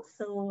injectables.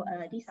 So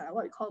these are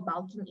what we call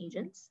bulking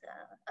agents.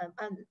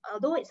 And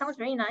although it sounds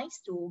very nice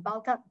to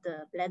bulk up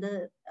the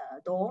bladder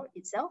door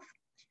itself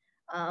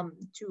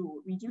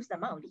to reduce the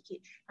amount of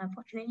leakage,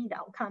 unfortunately, the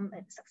outcome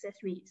and success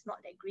rate is not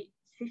that great,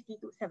 50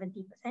 to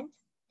 70%.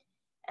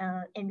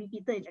 And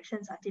repeated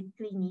injections are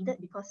typically needed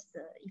because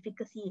the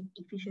efficacy and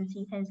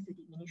efficiency tends to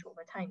diminish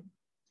over time.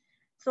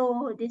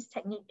 So this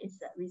technique is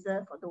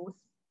reserved for those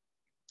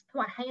who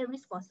are higher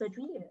risk for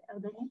surgery,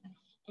 elderly,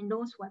 and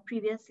those who have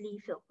previously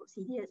failed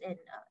procedures, and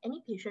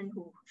any patient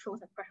who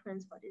shows a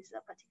preference for this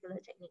particular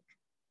technique.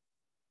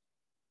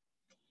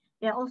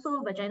 There are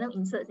also vaginal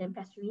inserts and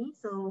pessary.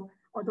 So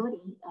although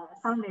they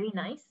sound very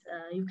nice,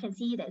 you can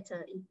see that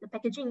the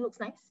packaging looks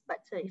nice,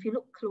 but if you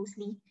look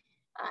closely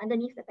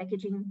underneath the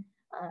packaging,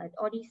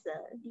 all these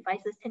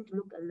devices tend to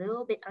look a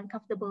little bit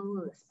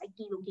uncomfortable,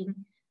 spiky looking,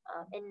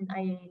 and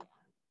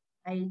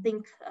I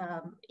think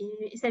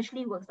it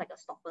essentially works like a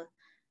stopper.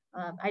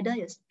 Either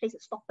you place a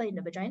stopper in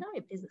the vagina or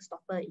you place a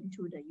stopper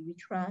into the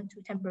urethra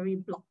to temporarily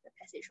block the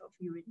passage of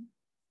urine.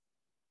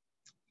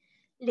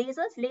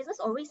 Lasers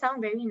always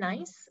sound very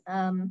nice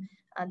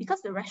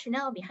because the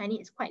rationale behind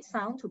it is quite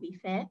sound, to be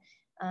fair.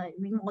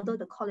 Remodel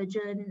the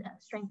collagen,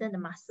 strengthen the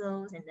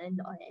muscles, and then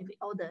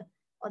all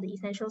the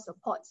essential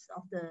supports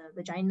of the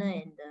vagina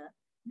and the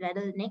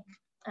bladder neck.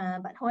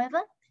 But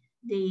however,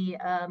 the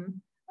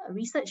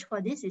research for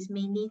this is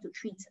mainly to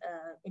treat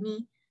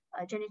any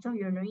genital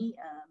urinary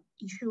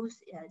issues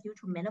due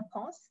to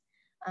menopause.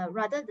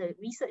 Rather, the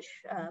research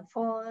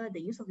for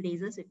the use of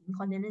lasers with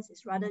incontinence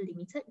is rather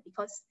limited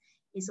because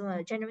it's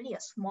generally a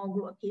small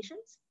group of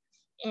patients,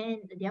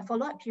 and their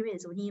follow-up period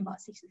is only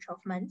about 6 to 12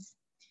 months.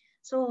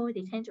 So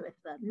they tend to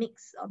have a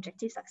mixed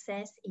objective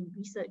success in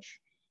research.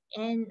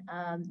 And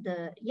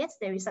yes,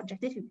 there is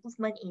subjective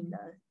improvement in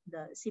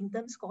the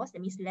symptom scores,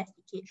 that means less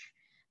leakage,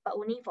 but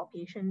only for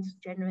patients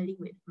generally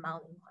with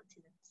mild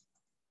incontinence.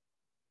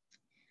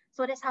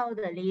 So that's how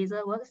the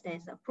laser works.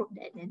 There's a probe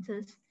that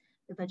enters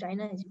the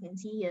vagina, as you can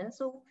see here.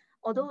 So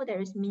although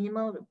there is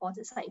minimal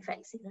reported side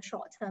effects in the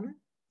short term,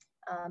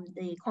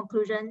 the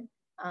conclusion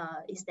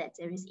is that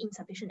there is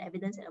insufficient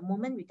evidence at the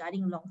moment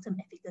regarding long-term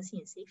efficacy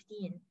and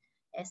safety, and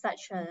as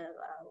such,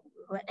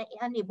 we're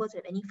unable to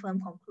have any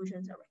firm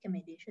conclusions or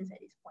recommendations at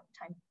this point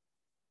in time.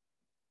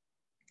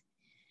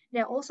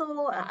 There are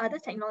also other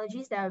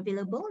technologies that are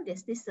available.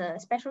 There's this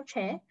special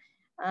chair,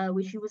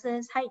 which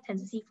uses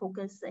high-intensity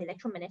focused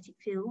electromagnetic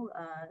field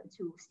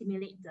to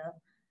stimulate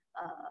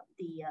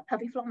the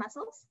pelvic floor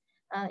muscles.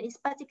 It's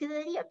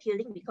particularly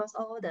appealing because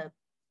all the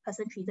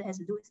person treated has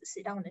to do is to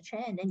sit down on the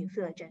chair, and then you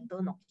feel a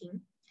gentle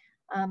knocking.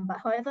 But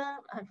however,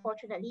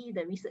 unfortunately,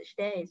 the research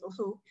there is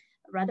also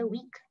rather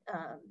weak.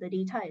 The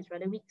data is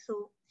rather weak.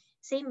 So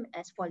same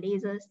as for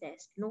lasers,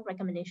 there's no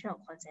recommendation or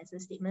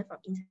consensus statement from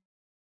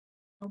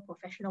international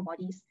professional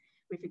bodies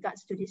with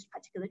regards to this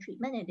particular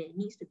treatment, and there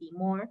needs to be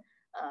more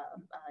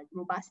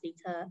robust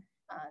data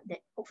that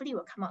hopefully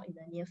will come out in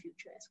the near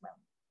future as well.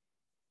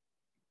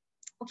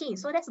 Okay,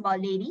 so that's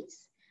about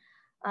ladies.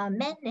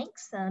 Men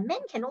next. Men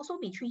can also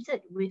be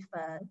treated with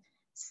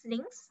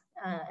slings,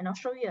 and I'll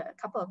show you a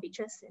couple of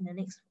pictures in the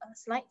next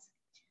slides.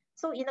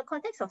 So in the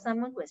context of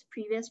someone who has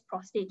previous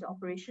prostate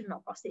operation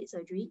or prostate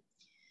surgery,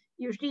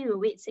 usually we'll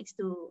wait 6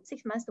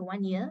 months to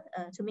 1 year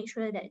to make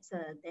sure that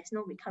there's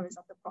no recurrence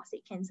of the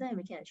prostate cancer, and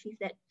we can achieve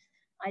that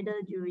either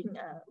during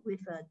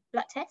with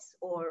blood tests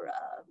or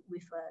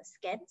with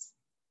scans.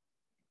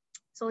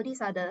 So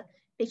these are the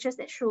pictures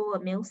that show a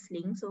male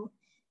sling. So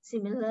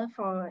similar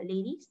for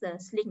ladies, the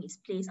sling is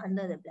placed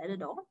under the bladder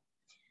door.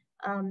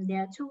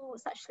 There are 2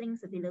 such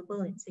slings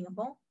available in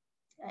Singapore,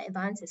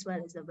 advanced as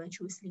well as the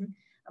virtual sling.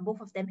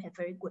 Both of them have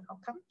very good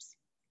outcomes.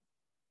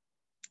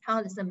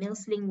 How does the male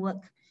sling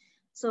work?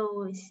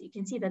 So you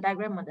can see the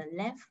diagram on the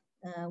left.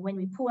 When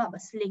we pull up a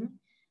sling,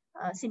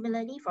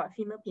 similarly for a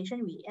female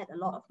patient, we add a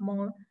lot of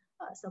more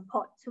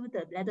support to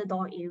the bladder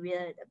door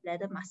area, the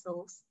bladder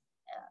muscles,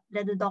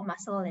 bladder door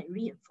muscle, and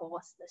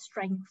reinforce the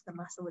strength of the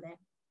muscle there.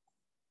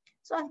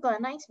 So I've got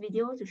a nice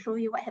video to show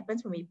you what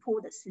happens when we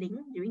pull the sling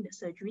during the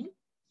surgery.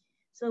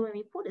 So when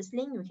we pull the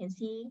sling, you can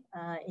see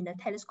in the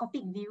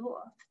telescopic view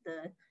of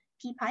the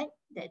P pipe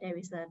that there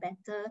is a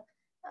better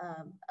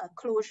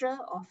closure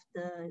of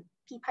the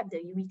P pipe,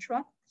 the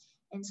urethra.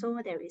 And so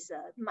there is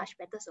a much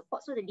better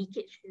support. So the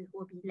leakage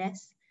will be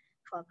less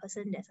for a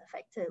person that's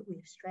affected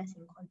with stress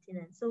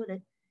incontinence. So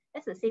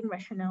that's the same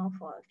rationale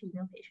for a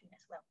female patient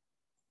as well.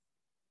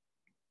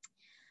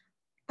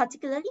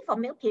 Particularly for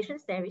male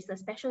patients, there is a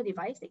special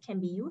device that can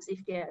be used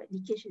if their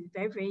leakage is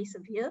very, very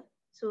severe.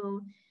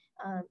 So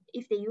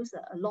if they use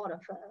a lot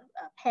of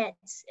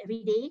pads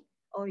every day,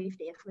 or if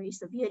they have very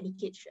severe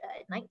leakage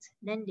at night,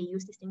 then they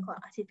use this thing called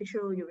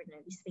artificial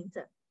urinary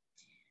sphincter.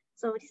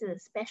 So this is a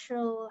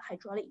special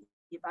hydraulic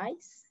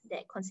device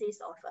that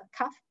consists of a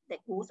cuff that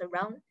goes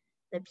around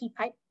the P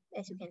pipe,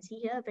 as you can see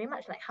here, very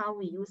much like how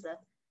we use a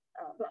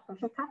blood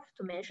pressure cuff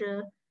to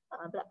measure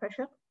blood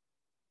pressure.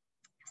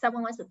 If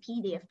someone wants to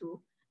pee, they have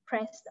to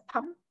press the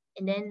pump,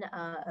 and then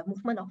a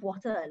movement of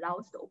water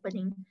allows the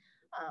opening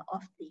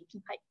of the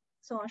P pipe.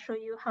 So I'll show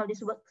you how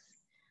this works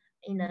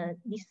in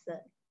this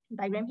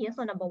diagram here.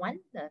 So number 1,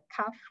 the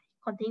cuff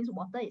contains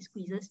water. It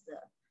squeezes the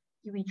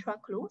urethra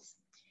close.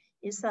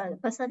 If a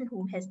person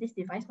who has this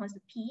device wants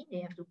to pee, they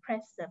have to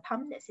press the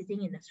pump that's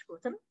sitting in the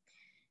scrotum.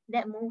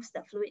 That moves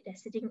the fluid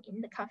that's sitting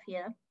in the cuff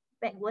here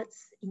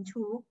backwards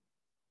into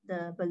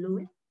the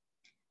balloon.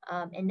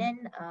 And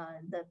then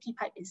the P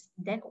pipe is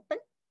then open,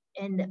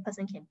 and the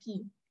person can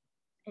pee.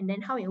 And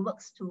then how it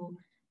works to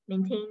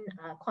maintain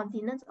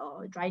continence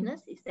or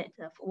dryness is that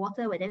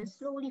water will then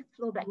slowly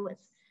flow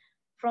backwards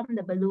from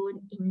the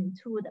balloon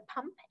into the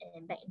pump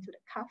and back into the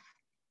cuff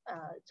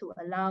to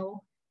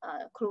allow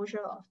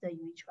closure of the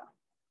urethra.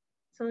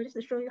 So just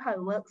to show you how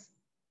it works,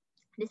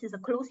 this is a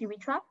closed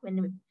urethra. When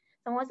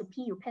someone wants to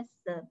pee, you press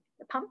the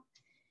pump,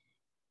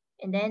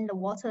 and then the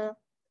water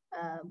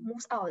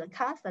moves out of the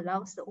cuff,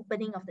 allows the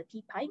opening of the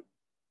pee pipe,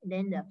 and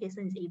then the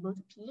patient is able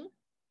to pee.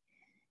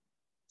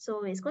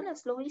 So it's going to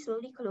slowly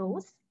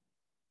close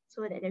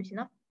so that there's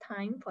enough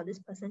time for this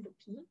person to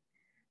pee.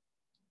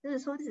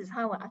 This is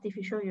how an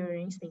artificial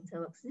urinary sphincter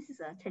works. This is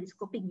a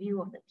telescopic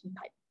view of the pee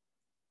pipe.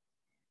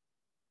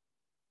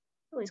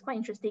 So it's quite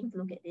interesting to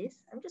look at this.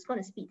 I'm just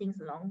going to speed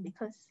things along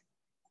because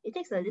it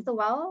takes a little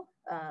while,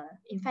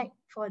 in fact,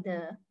 for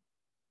the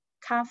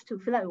cuff to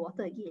fill up with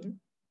water again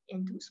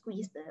and to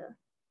squeeze the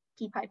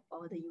pee pipe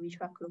or the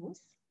urethra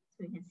closed.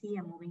 So you can see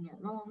I'm moving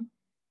it along.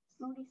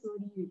 Slowly,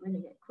 we're going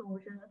to get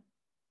closure.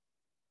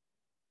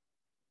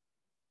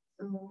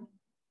 So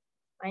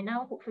by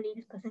now, hopefully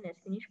this person has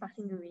finished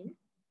passing urine.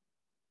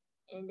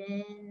 And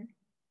then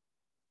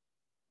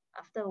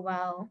after a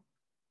while,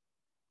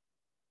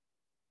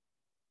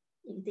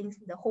 he thinks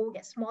the hole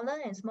gets smaller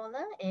and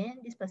smaller, and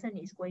this person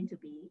is going to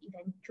be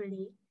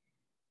eventually,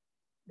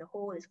 the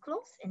hole is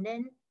closed, and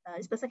then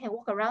this person can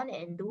walk around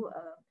and do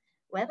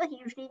whatever he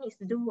usually needs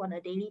to do on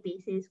a daily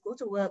basis, go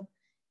to work,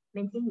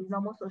 maintain his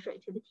normal social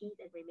activities,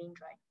 and remain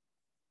dry.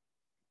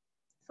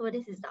 So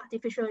this is the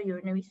artificial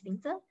urinary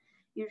sphincter,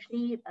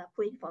 usually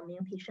put in for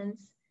male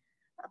patients,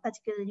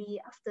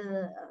 particularly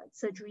after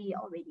surgery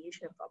or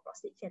radiation for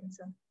prostate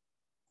cancer.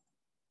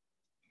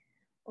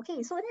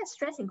 Okay, so that's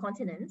stress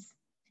incontinence.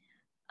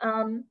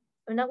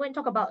 We're now going to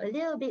talk about a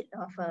little bit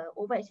of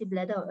overactive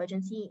bladder or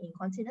urgency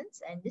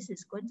incontinence, and this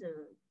is going to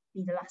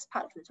be the last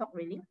part of the talk,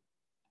 really.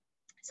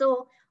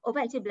 So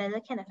overactive bladder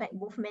can affect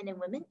both men and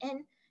women,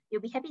 and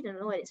you'll be happy to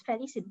know that it's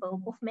fairly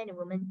simple. Both men and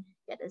women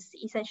get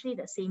essentially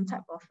the same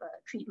type of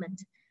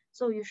treatment.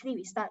 So usually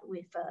we start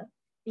with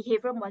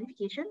behavioral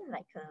modification,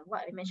 like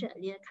what I mentioned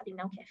earlier, cutting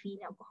down caffeine,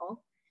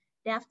 alcohol.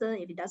 Thereafter,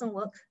 if it doesn't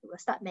work, we'll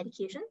start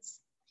medications.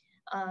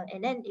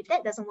 And then if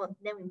that doesn't work,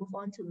 then we move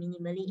on to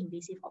minimally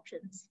invasive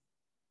options.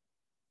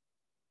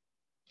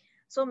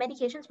 So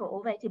medications for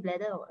overactive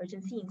bladder or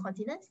urgency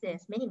incontinence,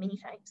 there's many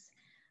types.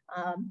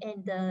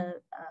 And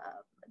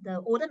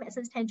the older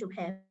medicines tend to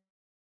have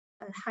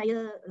a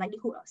higher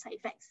likelihood of side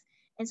effects.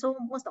 And so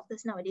most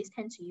doctors nowadays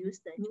tend to use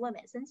the newer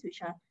medicines,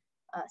 which are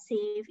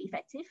safe,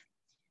 effective,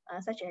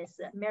 such as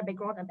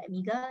mirabegron,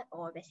 Abamiga,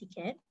 or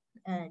Vesicare.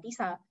 These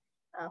are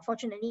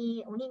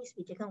fortunately only needs to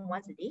be taken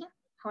once a day.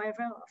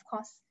 However, of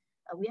course,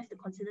 we have to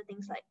consider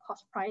things like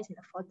cost, price, and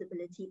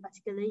affordability,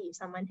 particularly if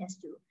someone has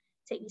to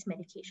take these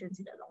medications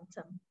in the long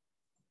term.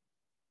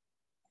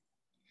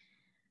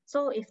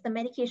 So if the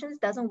medications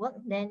doesn't work,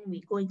 then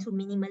we go into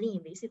minimally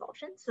invasive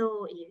options.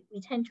 So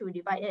we tend to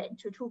divide it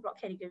into two broad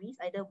categories,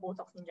 either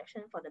Botox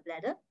injection for the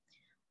bladder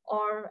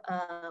or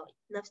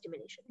nerve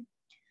stimulation.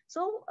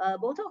 So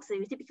Botox,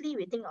 typically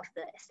we think of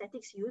the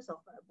aesthetics use of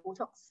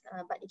Botox,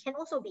 but it can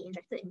also be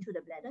injected into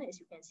the bladder, as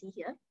you can see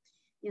here,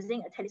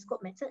 using a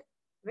telescope method.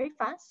 Very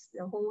fast,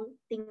 the whole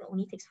thing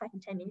only takes 5 to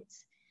 10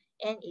 minutes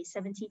and is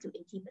 70 to 80%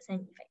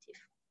 effective.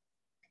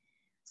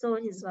 So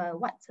this is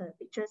what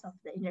pictures of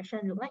the injection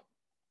look like.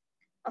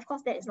 Of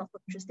course, that is not so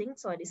interesting,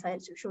 so I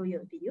decided to show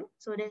you a video.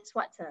 So that's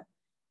what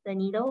the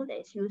needle that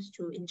is used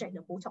to inject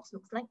the Botox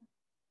looks like.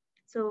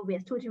 So we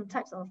have two different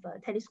types of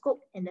telescope,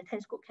 and the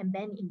telescope can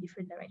bend in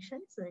different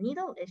directions. So the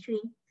needle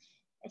actually,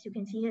 as you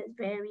can see here, is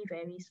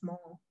very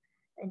small.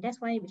 And that's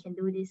why we can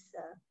do this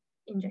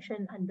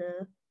injection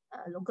under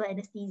local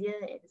anesthesia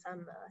and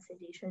some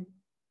sedation.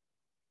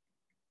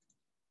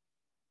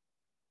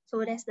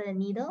 So that's the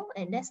needle,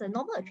 and that's the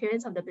normal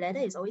appearance of the bladder.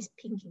 Is always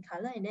pink in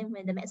color, and then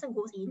when the medicine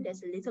goes in,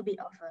 there's a little bit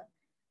of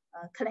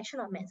a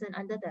collection of medicine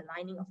under the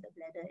lining of the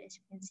bladder, as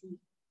you can see.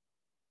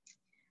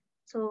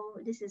 So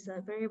this is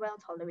very well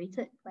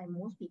tolerated by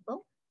most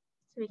people.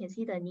 So we can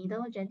see the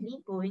needle gently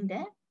going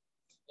there,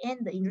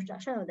 and the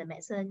introduction of the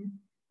medicine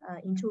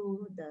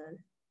into the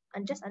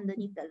just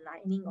underneath the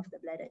lining of the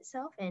bladder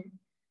itself. And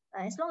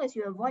as long as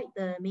you avoid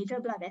the major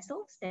blood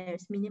vessels,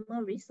 there's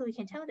minimal risk. So you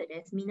can tell that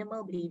there's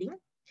minimal bleeding.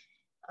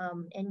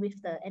 And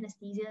with the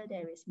anesthesia,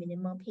 there is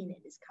minimal pain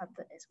and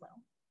discomfort as well.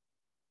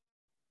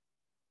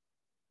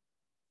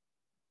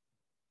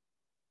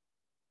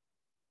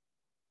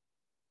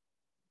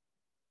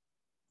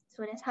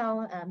 So that's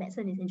how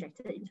medicine is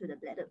injected into the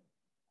bladder.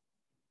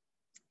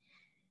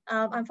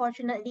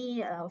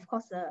 Unfortunately, of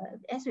course,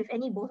 as with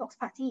any Botox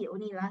party, it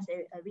only lasts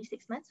every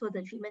 6 months, so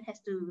the treatment has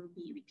to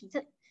be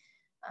repeated.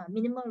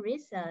 Minimal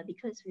risk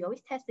because we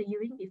always test the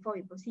urine before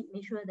we proceed,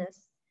 make sure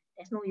there's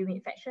no urine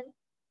infection.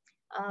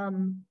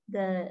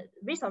 The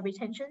risk of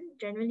retention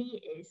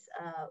generally is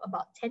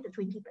about 10 to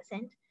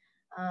 20%.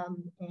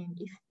 And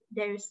if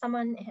there is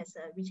someone that has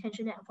a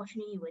retention, then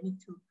unfortunately you will need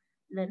to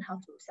learn how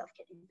to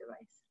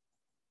self-catheterize.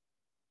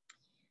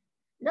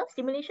 Nerve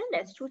stimulation,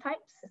 there's two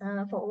types.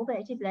 For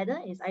overactive bladder,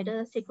 is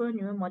either sacral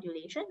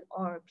neuromodulation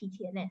or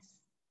PTNS.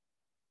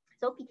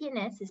 So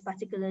PTNS is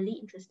particularly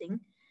interesting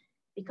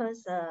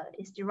because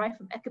it's derived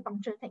from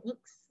acupuncture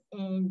techniques,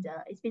 and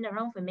it's been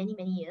around for many,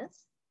 many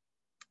years.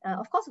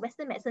 Of course,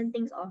 Western medicine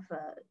thinks of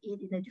it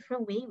in a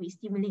different way. We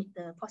stimulate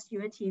the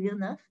posterior tibial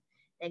nerve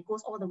that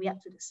goes all the way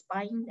up to the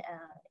spine.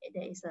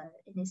 There is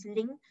it is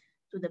linked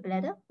to the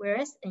bladder,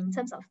 whereas in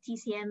terms of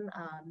TCM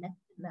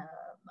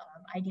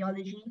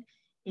ideology,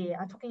 they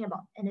are talking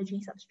about energy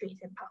substrates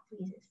and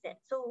pathways instead.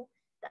 So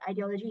the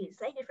ideology is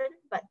slightly different,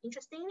 but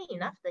interestingly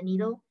enough, the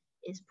needle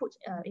is put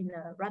in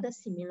a rather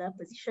similar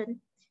position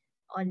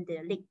on the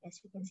leg, as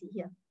you can see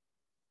here.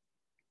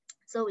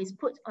 So it's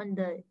put on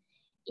the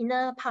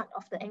inner part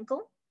of the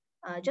ankle,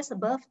 just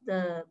above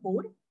the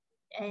bone,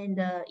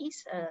 and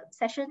each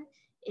session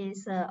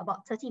is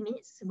about 30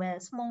 minutes, where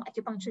a small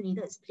acupuncture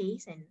needle is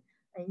placed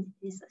and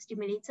is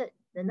stimulated.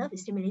 The nerve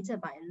is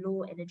stimulated by a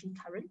low energy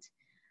current.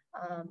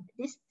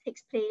 This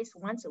takes place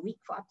once a week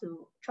for up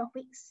to 12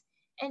 weeks,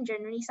 and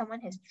generally someone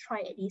has to try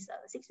at least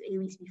 6 to 8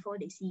 weeks before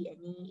they see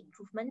any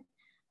improvement.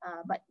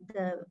 But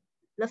the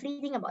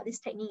lovely thing about this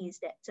technique is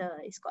that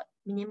it's got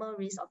minimal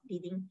risk of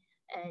bleeding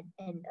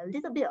and a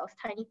little bit of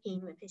tiny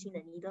pain when placing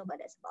the needle, but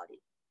that's about it.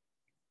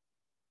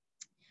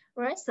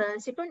 Whereas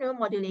sacral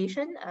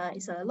neuromodulation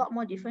is a lot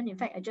more different. In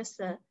fact, I just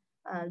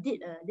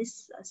did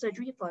this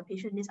surgery for a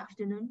patient this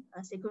afternoon,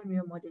 sacral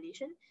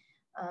neuromodulation.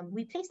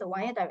 We place the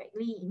wire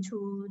directly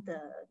into the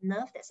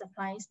nerve that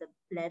supplies the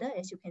bladder,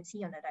 as you can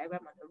see on the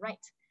diagram on the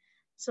right.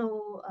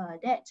 So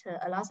that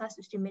allows us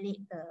to stimulate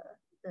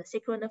the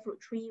sacral nerve root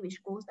 3,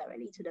 which goes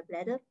directly to the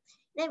bladder.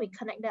 Then we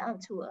connect that up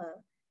to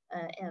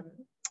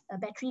a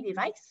battery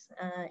device,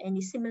 and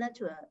it's similar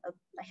to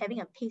like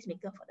having a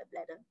pacemaker for the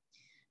bladder.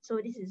 So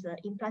this is an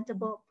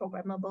implantable,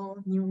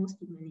 programmable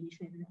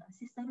neurostimulation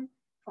system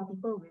for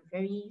people with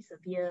very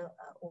severe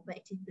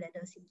overactive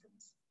bladder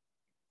symptoms.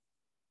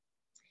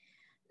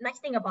 Nice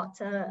thing about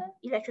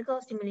electrical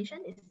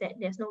stimulation is that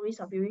there's no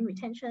risk of urine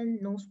retention,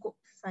 no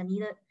scopes are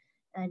needed,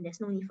 and there's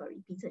no need for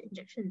repeated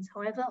injections.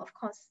 However, of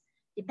course,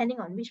 depending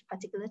on which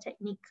particular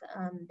technique,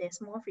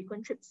 there's more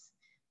frequent trips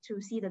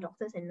to see the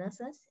doctors and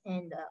nurses,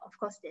 and of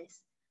course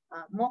there's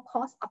more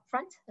cost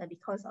upfront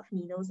because of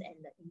needles and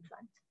the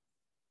implant.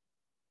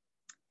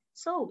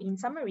 So in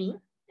summary,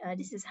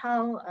 this is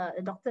how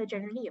a doctor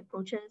generally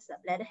approaches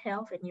bladder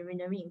health and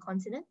urinary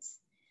incontinence.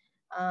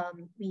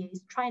 We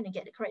try to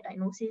get the correct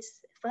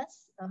diagnosis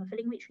first,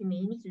 following which we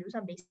may need to do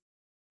some basic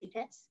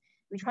tests.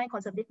 We try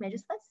conservative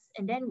measures first,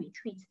 and then we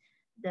treat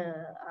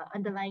the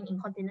underlying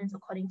incontinence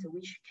according to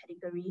which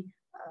category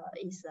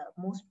is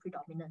most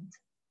predominant.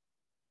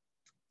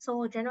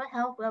 So general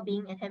health,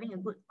 well-being, and having a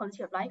good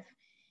quality of life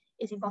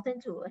is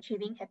important to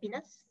achieving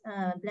happiness.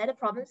 Bladder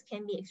problems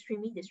can be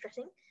extremely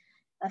distressing,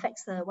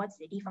 affects one's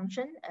daily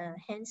function,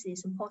 hence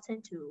it's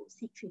important to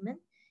seek treatment.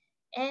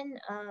 And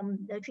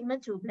the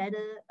treatment to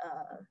bladder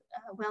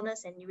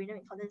wellness and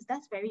urinary incontinence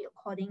does vary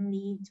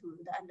accordingly to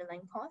the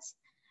underlying cause,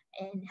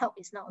 and help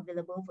is now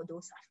available for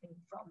those suffering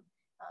from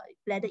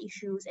bladder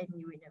issues and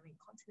urinary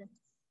incontinence.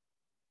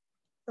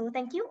 So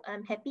thank you.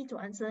 I'm happy to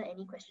answer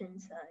any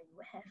questions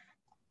you have.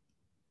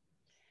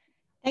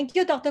 Thank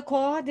you, Dr.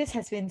 Kuo. This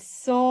has been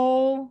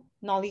so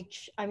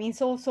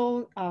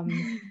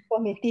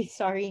informative,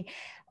 sorry.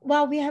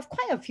 Well, we have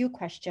quite a few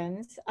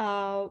questions.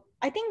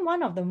 I think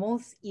one of the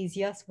most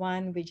easiest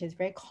one, which is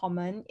very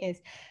common,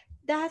 is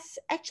does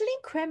actually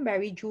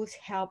cranberry juice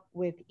help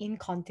with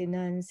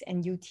incontinence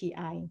and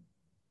UTI?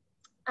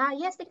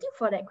 Yes, thank you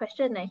for that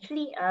question.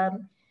 Actually,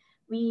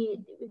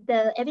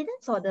 the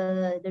evidence or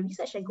the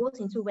research that goes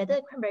into whether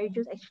cranberry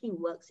juice actually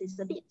works is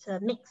a bit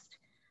mixed.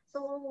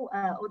 So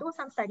although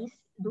some studies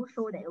do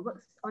show that it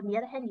works, on the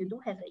other hand, you do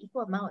have an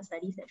equal amount of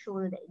studies that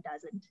show that it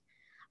doesn't.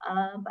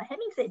 But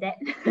having said that,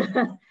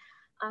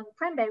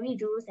 cranberry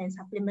juice and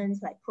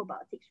supplements like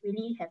probiotics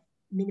really have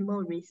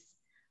minimal risk.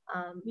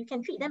 You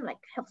can treat them like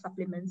health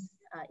supplements,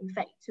 in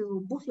fact,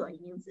 to boost your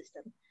immune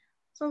system.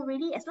 So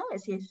really, as long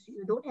as you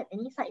don't have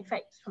any side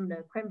effects from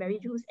the cranberry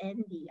juice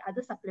and the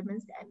other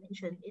supplements that I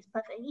mentioned, it's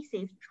perfectly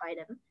safe to try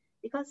them,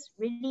 because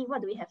really,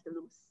 what do we have to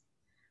lose?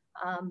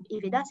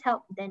 If it does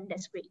help, then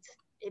that's great.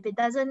 If it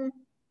doesn't,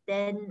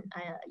 then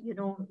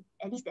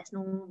at least there's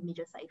no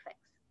major side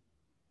effects.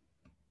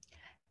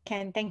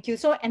 Ken, thank you.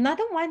 So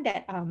another one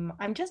that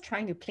I'm just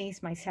trying to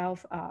place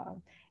myself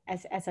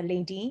as a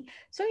lady.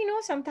 So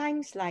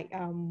sometimes like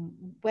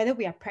whether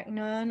we are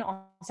pregnant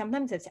or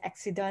sometimes it's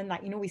accident,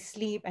 like we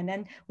sleep and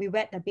then we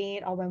wet the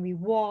bed, or when we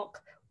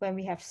walk, when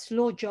we have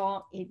slow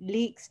jog, it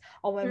leaks,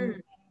 or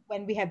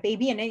when we have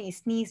baby and then it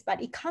sneeze,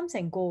 but it comes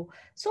and go.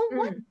 So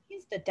what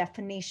is the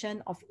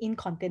definition of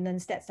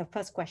incontinence? That's the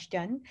first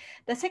question.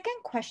 The second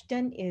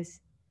question is,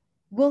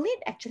 will it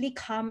actually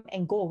come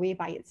and go away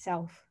by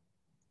itself?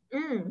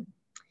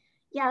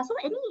 Yeah, so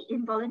any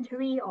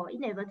involuntary or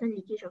inadvertent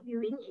leakage of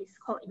urine is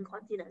called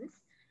incontinence.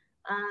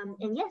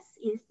 And yes,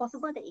 it's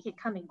possible that it can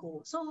come and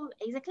go. So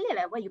exactly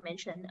like what you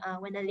mentioned,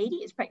 when the lady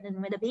is pregnant,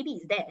 when the baby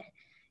is there,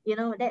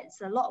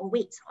 that's a lot of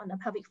weight on the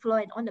pelvic floor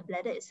and on the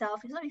bladder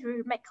itself. So if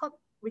you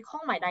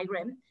recall my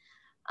diagram,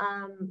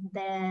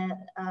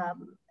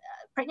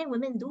 Pregnant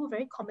women do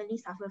very commonly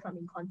suffer from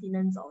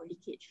incontinence or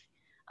leakage.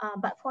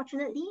 But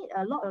fortunately,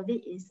 a lot of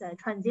it is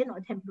transient or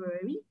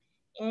temporary.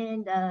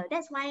 And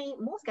that's why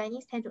most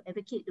gynaes tend to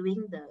advocate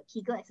doing the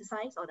Kegel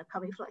exercise or the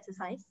pelvic floor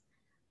exercise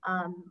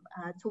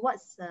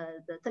towards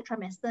the third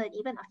trimester and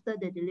even after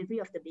the delivery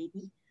of the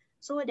baby,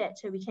 so that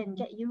we can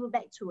get you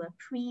back to a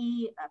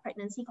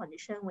pre-pregnancy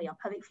condition where your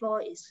pelvic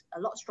floor is a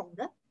lot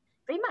stronger,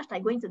 very much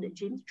like going to the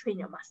gym to train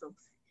your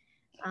muscles.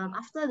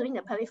 After doing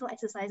the pelvic floor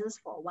exercises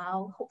for a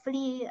while,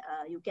 hopefully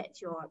you get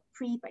your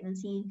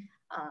pre-pregnancy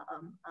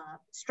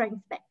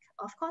strength back.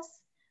 Of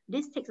course,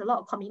 this takes a lot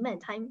of commitment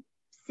and time,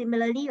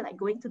 similarly like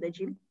going to the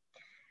gym.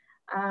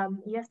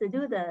 You have to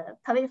do the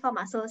pelvic floor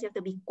muscles, you have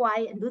to be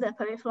quiet and do the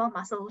pelvic floor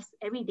muscles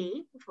every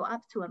day for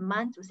up to a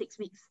month to 6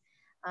 weeks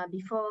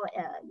before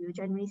you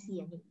generally see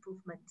any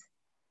improvement.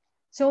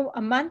 So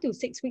a month to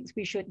 6 weeks,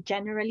 we should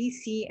generally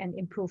see an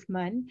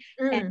improvement.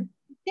 And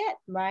that,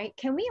 right,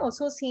 can we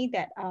also say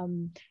that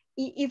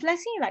if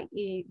let's say like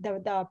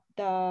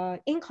the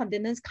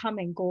incontinence come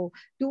and go,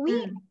 do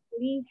we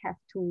actually have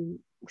to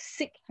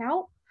seek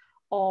help?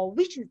 Or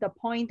which is the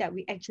point that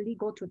we actually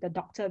go to the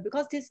doctor?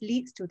 Because this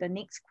leads to the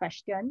next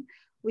question,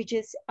 which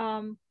is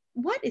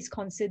what is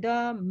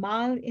considered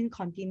mild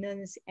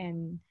incontinence,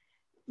 and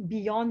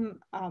beyond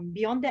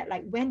that,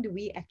 like when do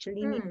we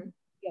actually need to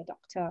see a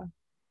doctor?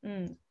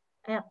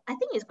 I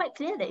think it's quite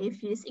clear that if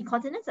this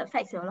incontinence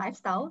affects your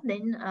lifestyle,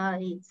 then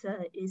it's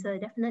a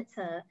definite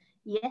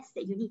yes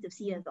that you need to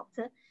see a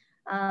doctor.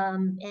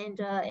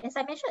 As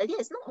I mentioned earlier,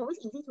 it's not always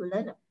easy to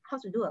learn how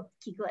to do a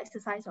Kegel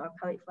exercise or a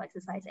pelvic floor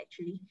exercise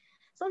actually.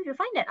 So if you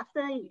find that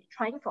after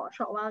trying for a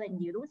short while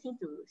and you don't seem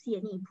to see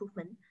any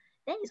improvement,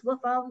 then it's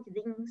worthwhile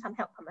getting some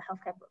help from a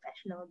healthcare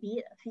professional, be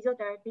it a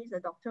physiotherapist, a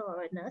doctor,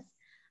 or a nurse,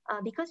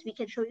 because we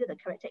can show you the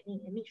correct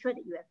technique and make sure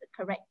that you have the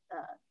correct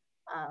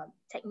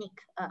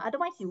technique.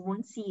 Otherwise, you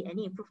won't see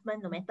any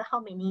improvement no matter how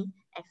many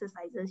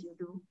exercises you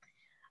do.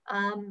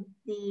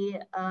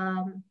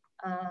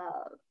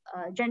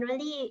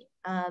 Generally,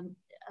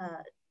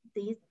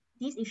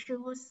 these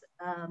issues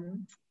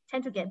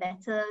tend to get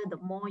better the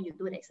more you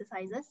do the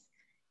exercises.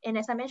 And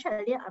as I mentioned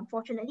earlier,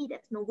 unfortunately,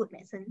 there's no good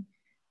medicine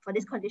for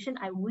this condition.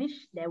 I wish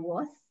there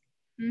was.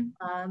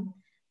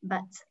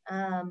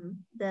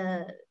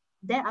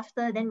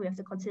 Thereafter, then we have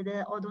to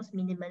consider all those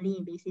minimally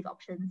invasive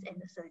options and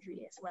the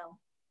surgery as well.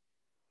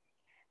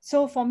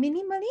 So for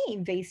minimally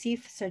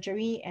invasive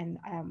surgery and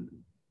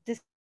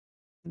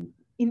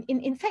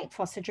in fact,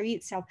 for surgery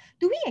itself,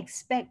 do we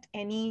expect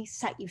any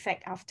side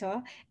effect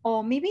after?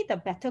 Or maybe the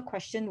better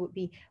question would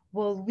be,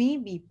 will we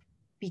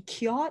be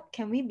cured?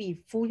 Can we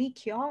be fully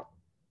cured?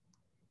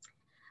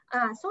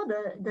 So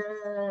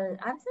the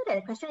answer to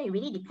that question, it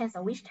really depends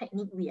on which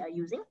technique we are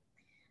using.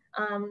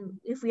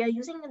 If we are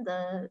using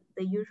the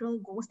usual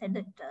gold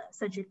standard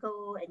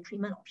surgical and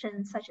treatment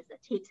options such as the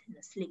tapes and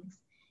the slings,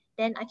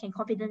 then I can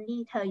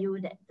confidently tell you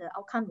that the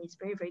outcome is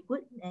very, very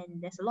good,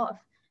 and there's a lot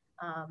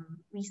of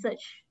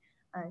research,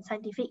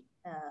 scientific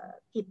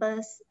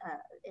papers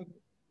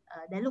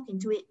that look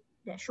into it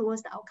that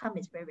shows the outcome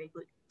is very, very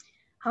good.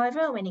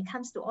 However, when it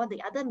comes to all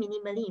the other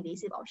minimally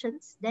invasive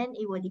options, then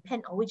it will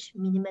depend on which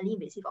minimally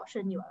invasive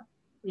option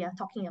we are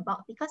talking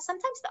about, because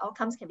sometimes the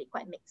outcomes can be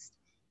quite mixed.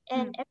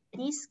 And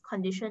everybody's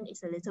condition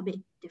is a little bit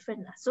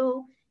different.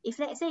 So if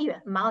let's say you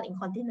have mild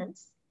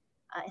incontinence,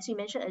 as we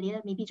mentioned earlier,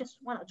 maybe just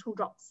 1 or 2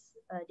 drops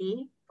a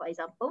day, for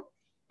example,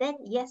 then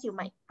yes, you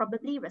might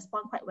probably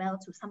respond quite well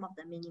to some of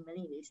the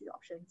minimally invasive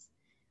options.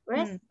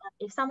 Whereas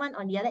if someone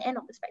on the other end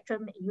of the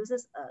spectrum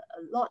uses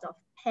a lot of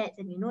pads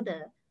and you know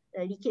the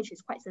leakage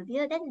is quite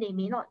severe, then they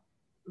may not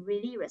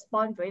really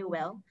respond very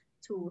well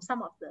to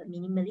some of the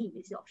minimally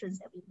invasive options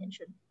that we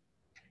mentioned.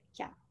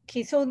 Yeah.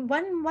 Okay. So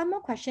one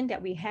more question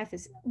that we have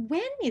is,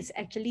 when is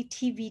actually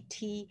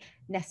TVT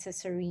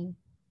necessary?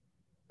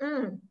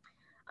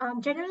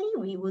 Generally,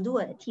 we will do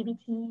a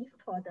TVT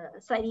for the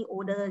slightly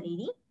older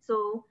lady.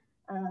 So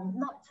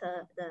not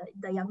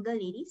the younger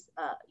ladies,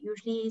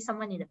 usually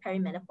someone in the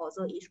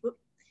perimenopausal age group.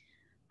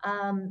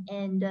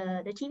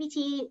 The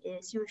TVT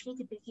is usually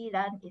typically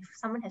done if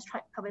someone has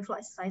tried pelvic floor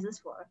exercises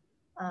for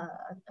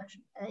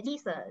at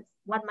least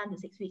 1 month to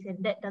 6 weeks,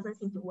 and that doesn't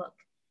seem to work.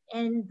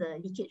 And the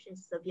leakage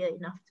is severe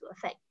enough to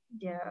affect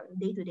their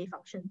day-to-day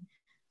function.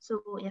 So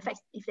if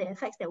it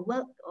affects their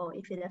work, or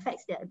if it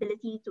affects their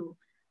ability to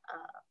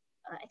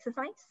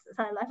exercise.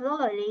 So I have a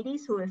lot of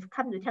ladies who have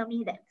come to tell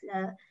me that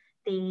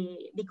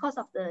because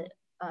of the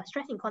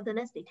stress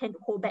incontinence, they tend to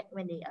hold back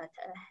when they are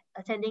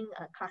attending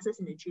classes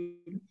in the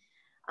gym.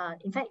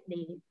 In fact,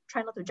 they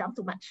try not to jump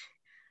too much.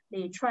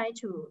 They try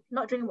to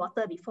not drink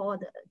water before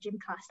the gym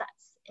class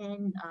starts.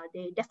 And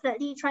they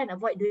definitely try and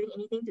avoid doing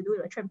anything to do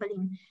with a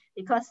trampoline,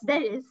 because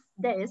that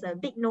is a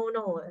big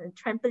no-no.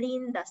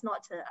 Trampoline does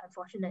not,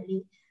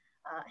 unfortunately,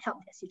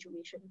 help that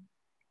situation.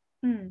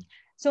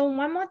 So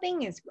one more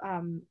thing is,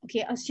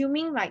 okay,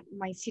 assuming like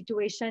my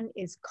situation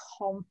is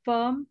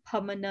confirmed,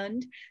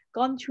 permanent,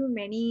 gone through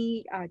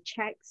many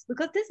checks,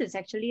 because this is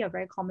actually a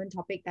very common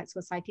topic that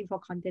Society for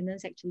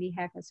Continence actually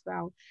have as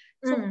well.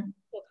 So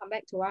will come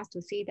back to us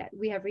to say that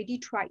we have already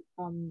tried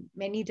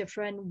many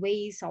different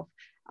ways of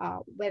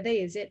whether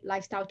is it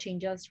lifestyle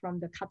changes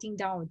from the cutting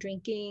down of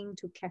drinking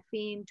to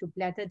caffeine to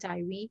bladder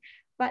diary,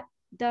 but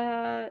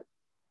the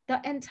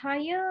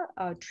entire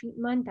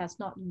treatment does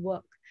not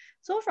work.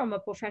 So from a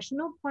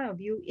professional point of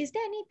view, is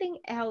there anything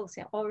else,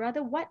 or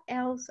rather what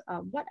else,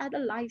 what other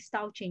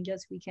lifestyle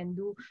changes we can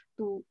do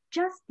to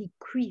just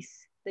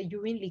decrease the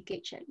urine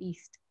leakage at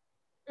least?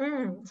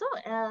 I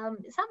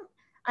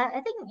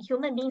think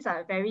human beings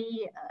are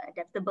very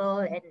adaptable,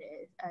 and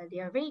they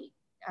are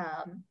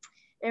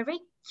they're very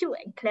cute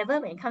and clever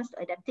when it comes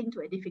to adapting to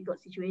a difficult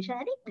situation.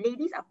 I think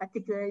ladies are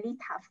particularly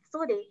tough,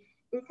 so they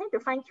tend to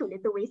find cute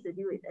little ways to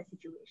deal with a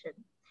situation.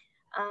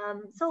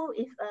 So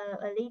if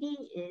a lady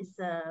is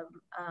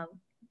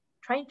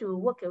trying to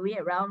work her way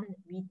around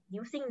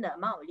reducing the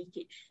amount of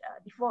leakage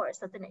before a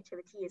certain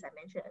activity, as I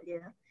mentioned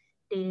earlier,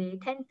 they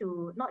tend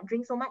to not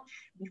drink so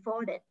much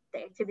before the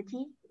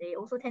activity. They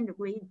also tend to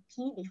go in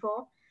pee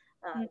before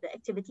the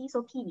activity,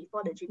 so pee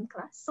before the gym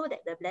class, so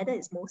that the bladder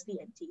is mostly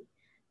empty.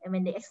 And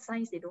when they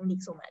exercise, they don't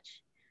leak so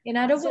much. In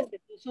other words,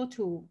 it's also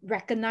to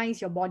recognize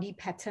your body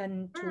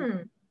pattern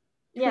to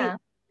yeah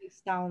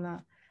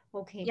down.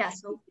 Okay. Yeah,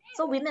 so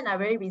women are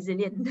very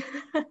resilient.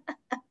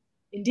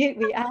 Indeed,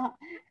 we are.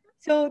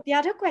 So the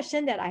other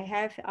question that I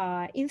have,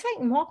 in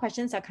fact, more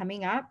questions are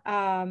coming up.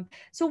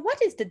 So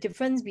what is the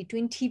difference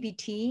between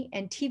TVT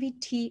and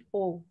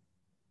TVTO?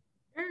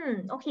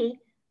 Okay.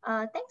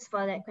 Thanks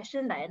for that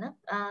question, Diana.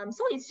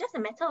 So it's just a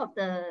matter of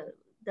the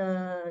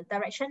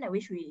direction at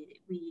which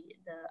the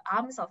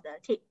arms of the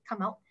tape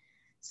come out.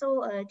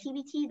 So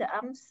TVT, the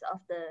arms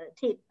of the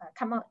tape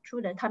come out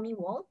through the tummy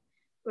wall,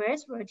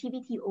 whereas for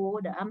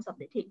TVTO, the arms of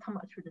the tape come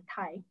out through the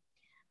thigh.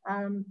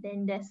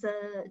 Then that's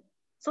the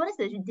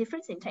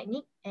difference in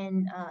technique.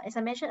 And as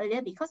I mentioned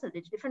earlier, because of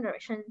the different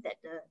direction that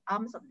the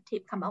arms of the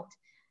tape come out,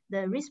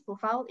 the risk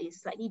profile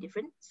is slightly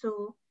different.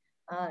 So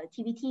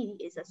TVT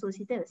is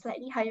associated with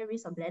slightly higher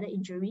risk of bladder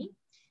injury.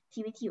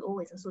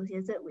 TVTO is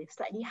associated with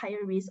slightly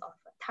higher risk of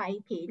thigh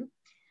pain.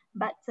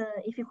 But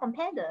if you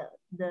compare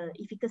the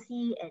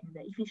efficacy and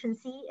the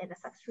efficiency and the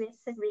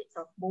success rates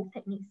of both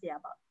techniques, they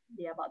are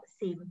about the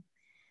same.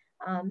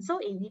 So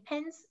it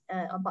depends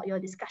about your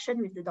discussion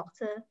with the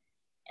doctor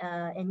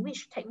and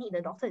which technique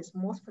the doctor is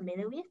most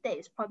familiar with. That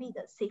is probably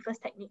the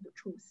safest technique to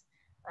choose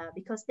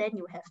because then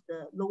you have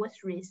the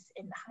lowest risk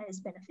and the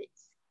highest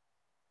benefits.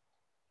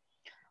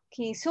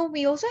 Okay, so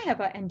we also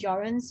have an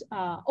endurance.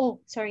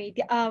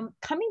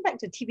 Coming back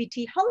to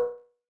TVT, how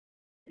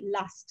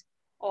last?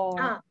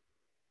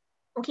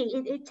 Okay,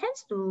 it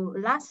tends to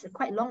last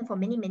quite long, for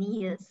many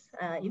years.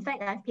 In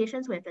fact, I have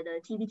patients who have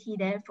the TVT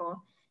there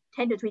for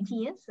 10 to 20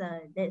 years.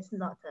 That's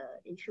not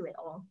an issue at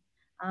all.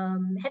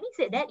 Having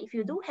said that, if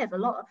you do have a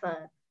lot of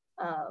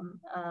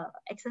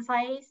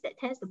exercise that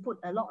tends to put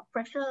a lot of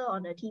pressure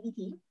on the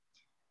TVT,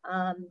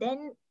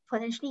 then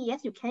potentially,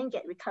 yes, you can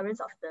get recurrence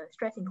of the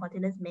stress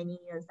incontinence many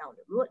years down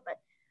the road, but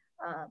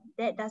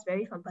that does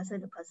vary from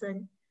person to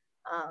person.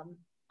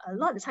 A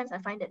lot of the times I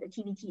find that the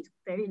TVT is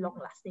very long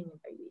lasting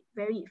and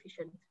very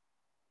efficient.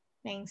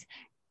 Thanks.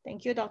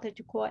 Thank you, Dr.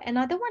 Kuo.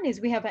 Another one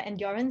is we have an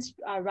endurance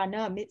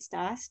runner amidst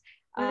us.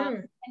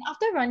 And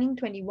after running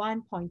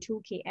 21.2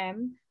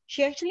 km,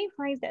 she actually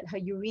finds that her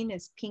urine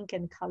is pink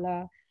in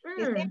color. Is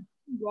there anything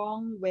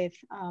wrong with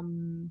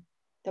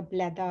the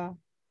bladder?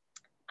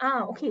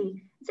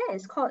 Okay. That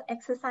is called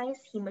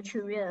exercise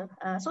hematuria.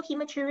 So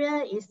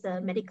hematuria is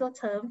the medical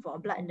term for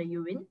blood in the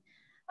urine.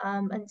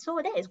 And so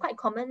that is quite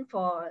common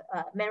for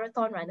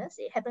marathon runners.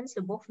 It happens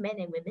to both men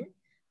and women,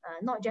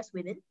 not just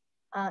women.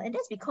 And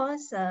that's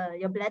because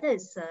your bladder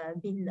is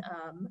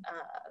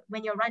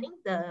when you're running,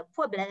 the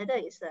poor bladder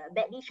is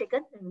badly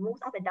shaken and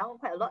moves up and down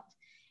quite a lot.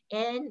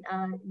 And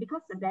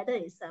because the bladder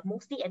is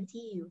mostly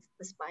empty, you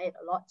perspire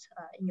a lot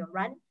in your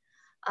run.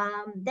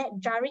 That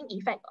jarring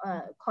effect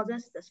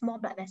causes the small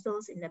blood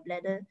vessels in the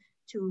bladder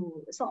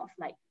to sort of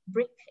like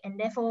break, and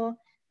therefore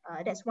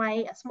that's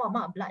why a small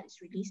amount of blood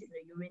is released in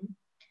the urine.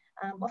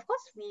 Of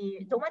course,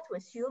 we don't want to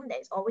assume that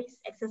it's always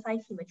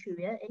exercise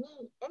hematuria.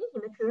 Any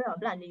hematuria or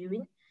blood in the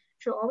urine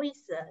should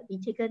always be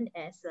taken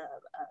as a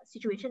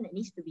situation that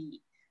needs to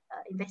be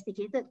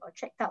investigated or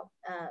checked out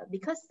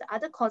because the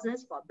other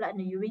causes for blood in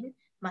the urine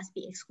must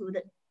be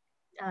excluded.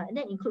 And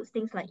that includes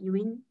things like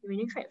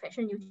urinary tract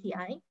infection,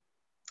 UTI,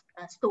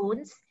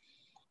 stones,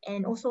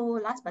 and also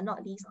last but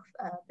not least of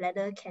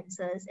bladder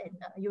cancers and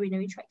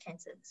urinary tract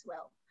cancers as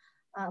well.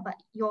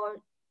 But your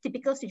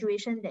typical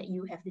situation that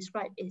you have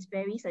described is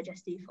very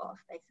suggestive of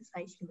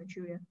exercise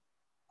hematuria.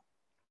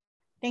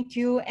 Thank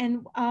you.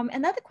 And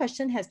another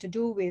question has to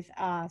do with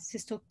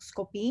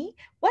cystoscopy.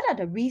 What are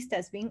the risks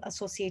that's being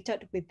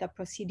associated with the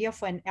procedure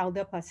for an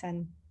elder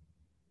person?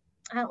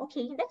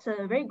 Okay, that's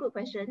a very good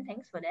question.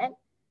 Thanks for that.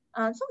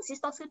 So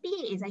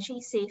cystoscopy is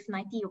actually safe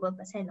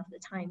 90% of the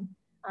time.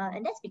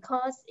 And that's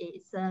because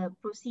it's a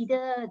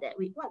procedure that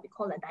what we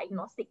call a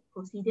diagnostic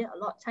procedure a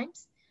lot of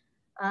times.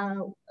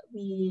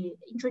 We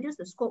introduce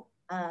the scope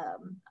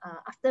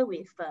after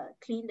we've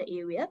cleaned the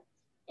area.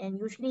 And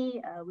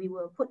usually we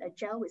will put a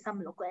gel with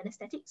some local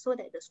anesthetic so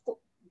that the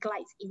scope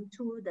glides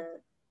into the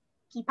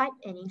pee pipe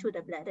and into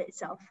the bladder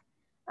itself.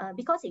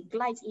 Because it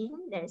glides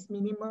in, there's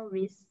minimal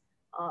risk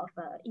of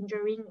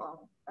injuring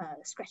or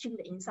scratching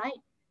the inside.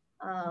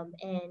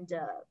 And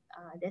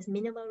there's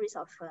minimal risk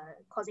of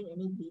causing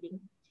any bleeding.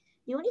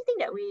 The only thing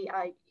that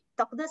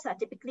doctors are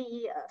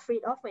typically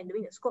afraid of when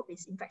doing a scope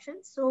is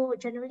infection. So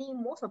generally,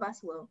 most of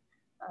us will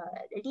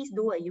at least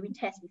do a urine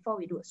test before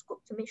we do a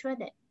scope to make sure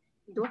that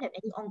we don't have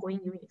any ongoing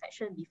urine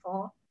infection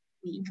before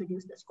we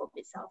introduce the scope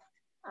itself.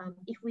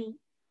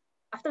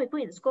 After we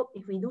put in the scope,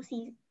 if we do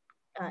see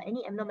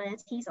any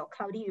abnormalities or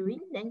cloudy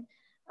urine, then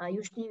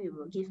usually we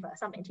will give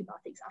some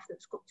antibiotics after the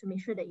scope to make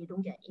sure that you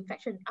don't get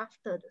infection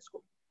after the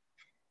scope.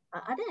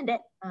 Other than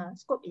that,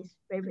 scope is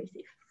very, very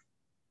safe.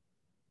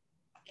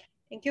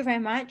 Thank you very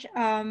much.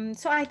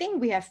 So I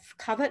think we have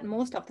covered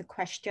most of the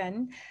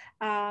question.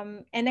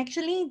 And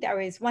actually,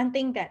 there is one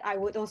thing that I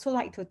would also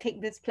like to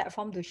take this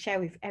platform to share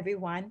with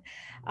everyone.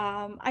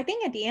 I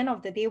think at the end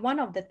of the day, one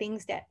of the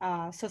things that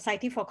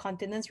Society for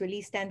Continence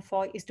really stand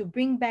for is to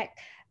bring back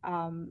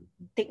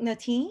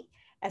dignity,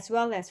 as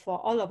well as for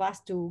all of us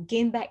to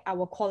gain back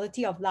our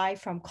quality of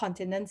life from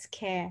continence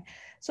care.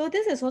 So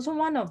this is also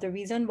one of the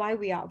reasons why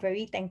we are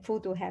very thankful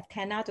to have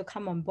TENA to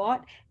come on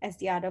board, as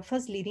they are the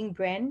first leading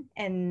brand.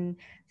 And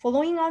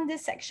following on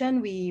this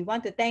section, we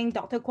want to thank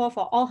Dr. Kuo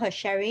for all her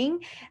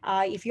sharing.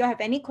 If you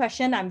have any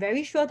question, I'm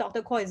very sure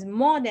Dr. Kuo is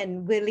more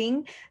than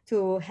willing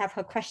to have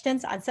her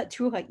questions answered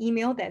through her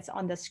email that's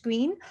on the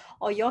screen,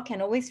 or you all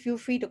can always feel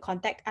free to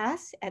contact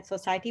us at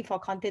Society for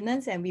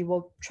Continence and we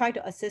will try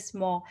to assist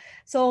more.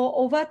 So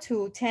over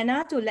to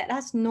TENA to let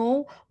us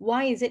know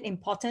why is it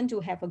important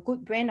to have a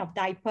good brand of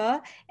diaper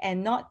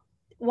and not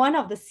one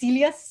of the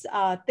silliest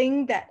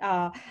thing that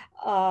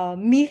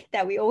myth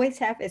that we always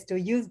have is to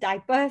use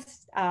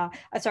diapers,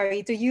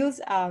 to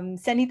use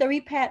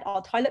sanitary pad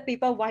or toilet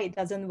paper, why it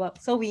doesn't work.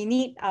 So we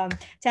need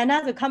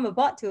TENA to come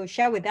aboard to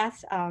share with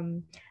us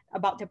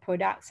about the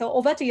product. So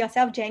over to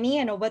yourself, Jenny,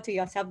 and over to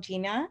yourself,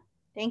 Gina.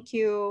 Thank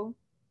you.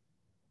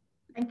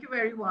 Thank you,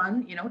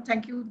 everyone.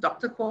 Thank you,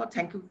 Dr. Kuo.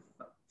 Thank you,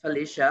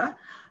 Felicia.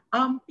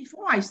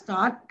 Before I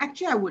start,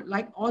 actually, I would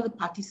like all the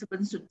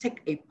participants to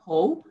take a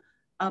poll.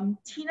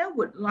 Tina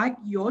would like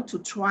you all to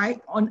try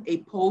on a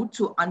poll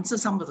to answer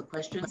some of the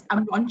questions.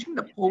 I'm launching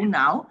the poll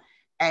now,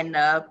 and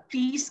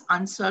please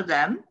answer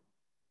them.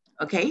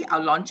 Okay,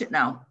 I'll launch it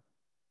now.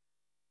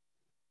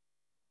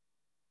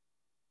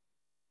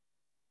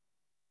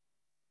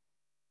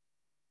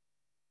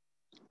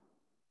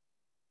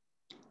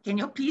 Can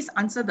you please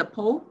answer the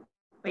poll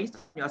based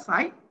on your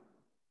side?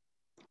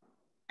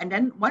 And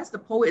then once the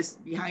poll is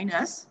behind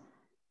us,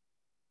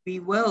 we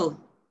will,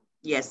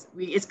 yes,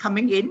 it's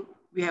coming in.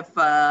 We have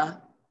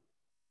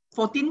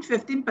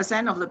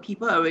 15% of the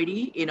people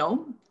already,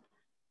 telling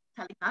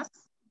us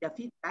their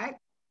feedback.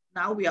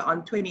 Now we are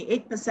on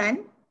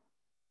 28%.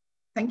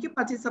 Thank you,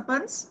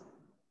 participants.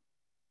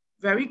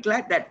 Very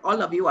glad that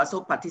all of you are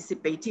so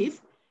participative,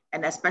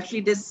 and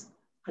especially this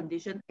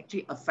condition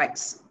actually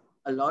affects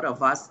a lot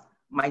of us,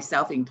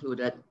 myself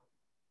included.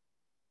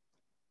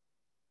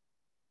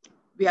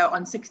 We are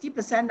on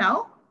 60%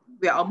 now.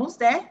 We are almost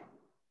there.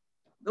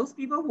 Those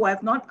people who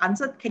have not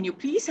answered, can you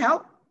please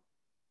help?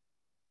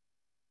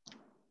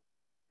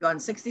 You're on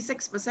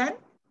 66%.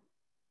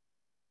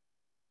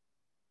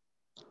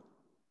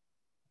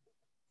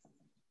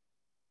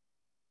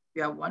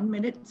 We are 1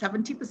 minute,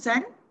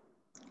 70%.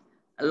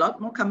 A lot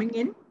more coming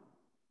in.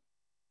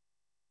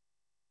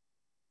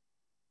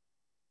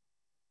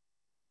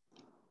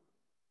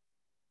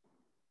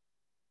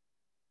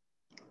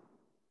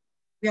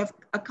 We have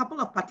a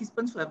couple of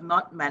participants who have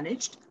not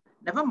managed.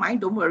 Never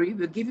mind, don't worry,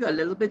 we'll give you a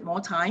little bit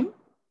more time.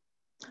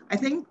 I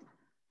think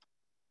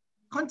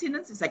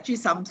continence is actually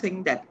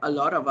something that a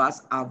lot of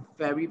us are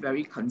very,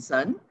 very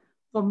concerned.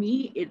 For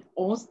me, it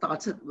all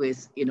started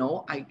with,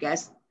 I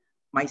guess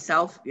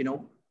myself,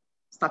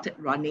 started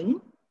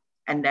running,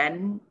 and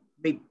then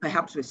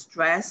perhaps with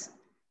stress,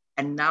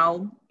 and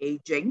now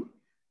aging.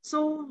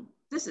 So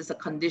this is a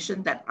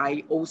condition that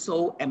I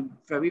also am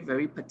very,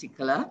 very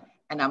particular.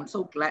 And I'm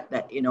so glad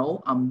that,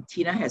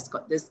 Tina has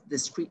got this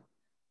discreet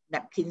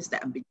napkins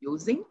that I've been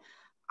using.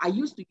 I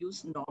used to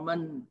use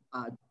Norman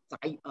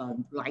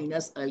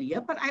liners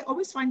earlier, but I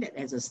always find that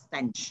as a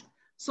stench.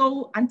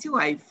 So until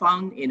I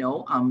found,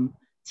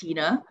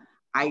 Tina,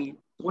 I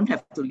don't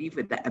have to live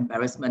with that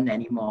embarrassment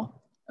anymore.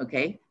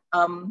 Okay.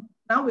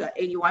 Now we are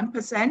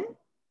 81%.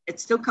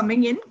 It's still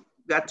coming in.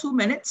 We are 2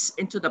 minutes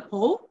into the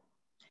poll.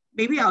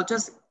 Maybe I'll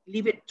just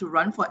leave it to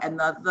run for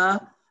another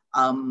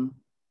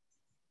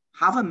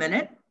half a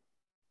minute.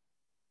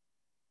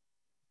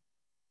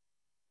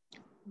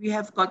 We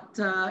have got,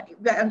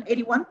 we're on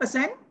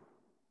 81%.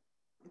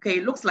 Okay,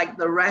 looks like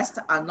the rest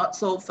are not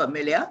so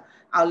familiar.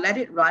 I'll let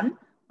it run,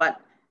 but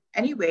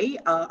anyway,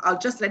 I'll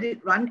just let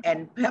it run,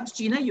 and perhaps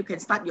Gina, you can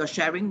start your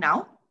sharing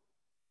now.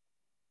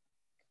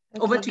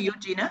 Okay. Over to you,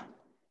 Gina.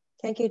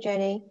 Thank you,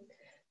 Jenny.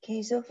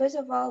 Okay, so first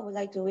of all, I would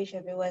like to wish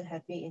everyone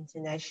happy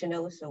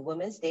International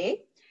Women's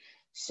Day.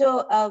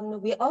 So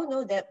we all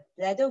know that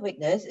bladder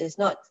weakness is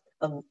not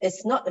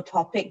it's not a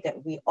topic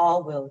that we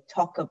all will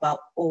talk about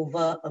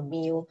over a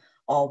meal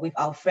or with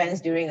our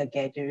friends during a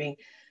gathering.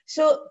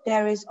 So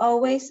there is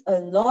always a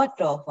lot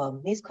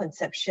of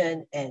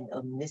misconception and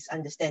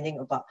misunderstanding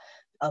about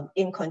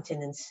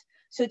incontinence.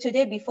 So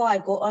today, before I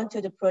go on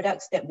to the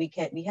products that we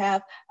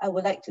have, I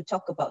would like to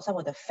talk about some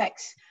of the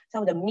facts,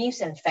 some of the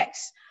myths and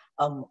facts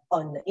on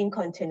the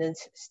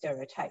incontinence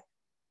stereotype.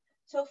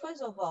 So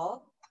first of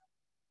all,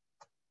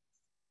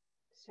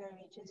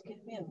 sorry, just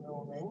give me a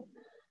moment.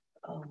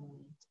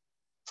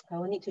 I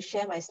will need to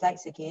share my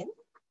slides again.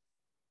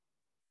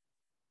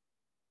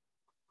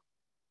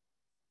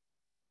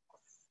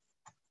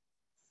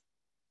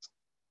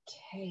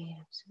 Okay,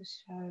 I'm so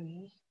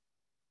sorry.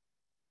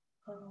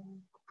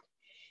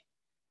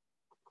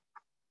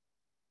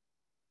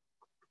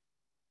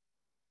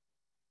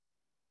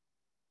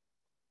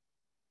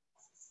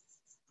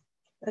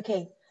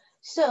 Okay,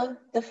 so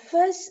the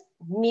first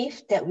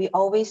myth that we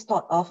always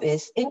thought of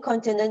is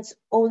incontinence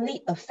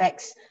only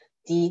affects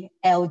the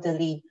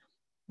elderly,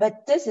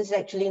 but this is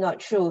actually not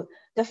true.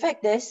 The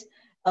fact is,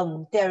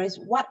 there is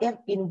one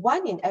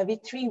in every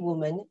 3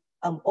 women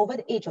over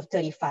the age of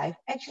 35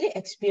 actually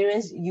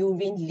experience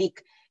urine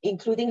leak,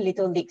 including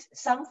little leaks,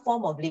 some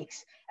form of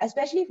leaks,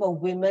 especially for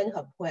women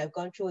who have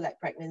gone through like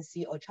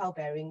pregnancy or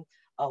childbearing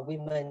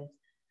women.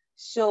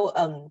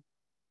 So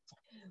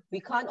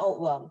we can't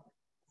all,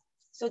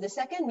 so the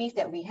second myth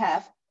that we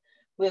have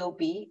will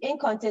be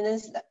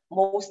incontinence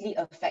mostly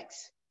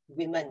affects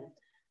women.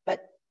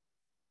 But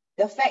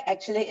the fact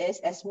actually is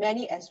as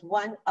many as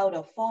 1 out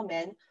of 4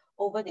 men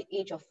over the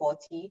age of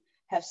 40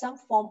 have some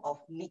form of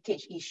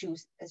leakage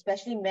issues,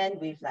 especially men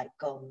with like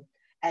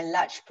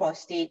enlarged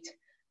prostate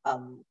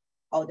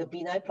or the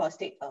benign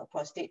prostate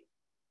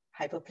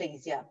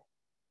hyperplasia.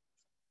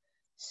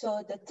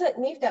 So the third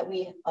myth that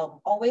we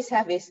always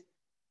have is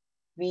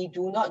we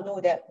do not know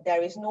that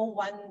there is no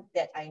one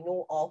that I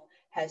know of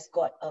has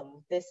got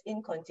this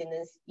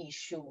incontinence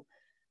issue.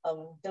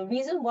 The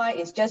reason why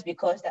is just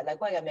because that, like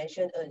what I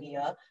mentioned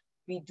earlier,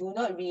 we do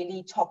not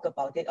really talk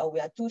about it, or we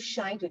are too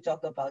shy to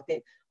talk about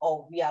it,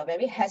 or we are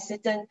very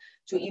hesitant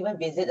to even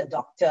visit a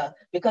doctor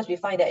because we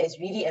find that it's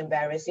really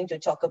embarrassing to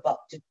talk about,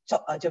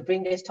 to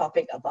bring this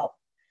topic about.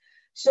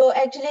 So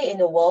actually in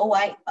the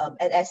worldwide,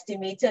 an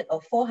estimated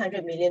of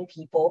 400 million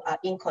people are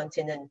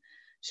incontinent.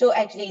 So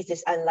actually it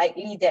is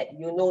unlikely that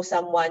you know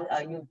someone,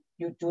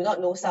 you do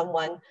not know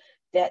someone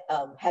that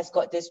has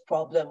got this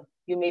problem.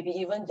 You may be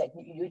even like,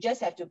 you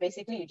just have to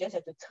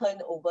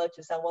turn over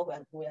to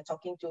someone who you are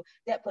talking to.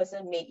 That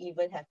person may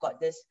even have got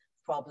this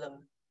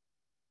problem.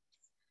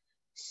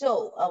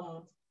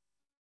 So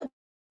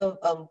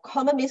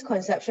common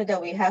misconception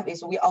that we have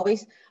is we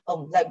always,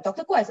 like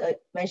Dr. Kuo has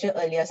mentioned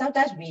earlier,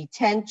 sometimes we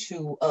tend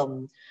to,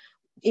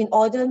 in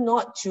order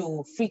not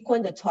to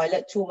frequent the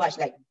toilet too much,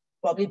 like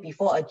probably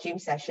before a gym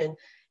session,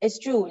 it's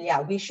true,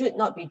 yeah, we should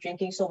not be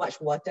drinking so much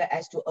water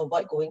as to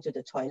avoid going to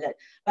the toilet.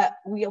 But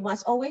we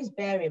must always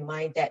bear in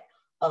mind that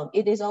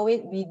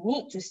we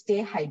need to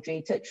stay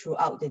hydrated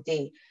throughout the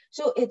day.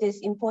 So it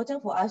is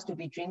important for us to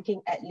be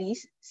drinking at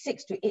least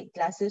 6 to 8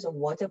 glasses of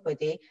water per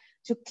day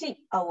to keep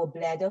our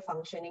bladder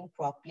functioning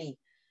properly.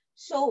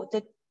 So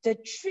the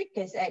trick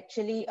is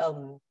actually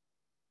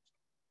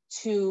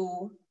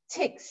to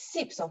take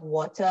sips of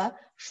water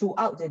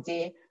throughout the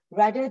day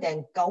rather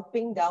than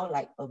gulping down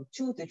like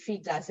 2 to 3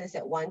 glasses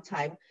at one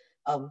time,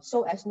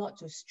 so as not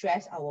to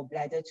stress our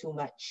bladder too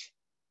much.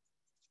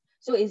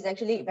 So it's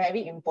actually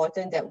very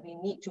important that we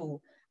need to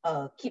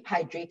keep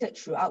hydrated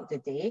throughout the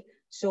day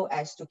so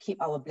as to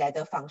keep our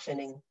bladder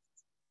functioning.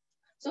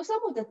 So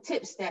some of the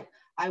tips that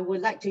I would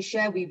like to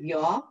share with you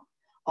all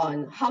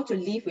on how to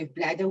live with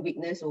bladder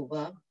weakness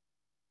over.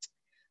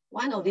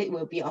 One of it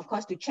will be, of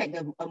course, to check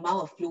the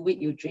amount of fluid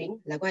you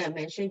drink. Like what I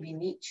mentioned, we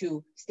need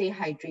to stay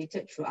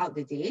hydrated throughout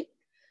the day.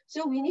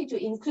 So we need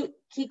to include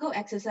Kegel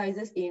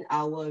exercises in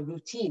our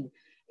routine.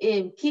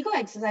 Kegel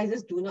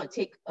exercises do not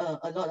take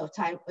a lot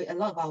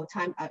of our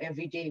time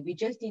every day. We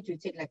just need to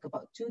take like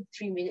about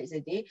 2-3 minutes a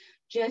day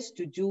just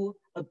to do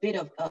a bit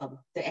of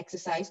the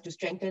exercise to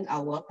strengthen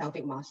our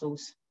pelvic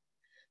muscles.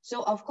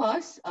 So of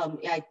course,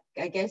 I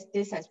guess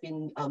this has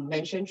been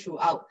mentioned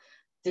throughout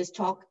this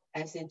talk,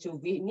 as into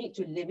we need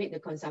to limit the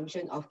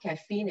consumption of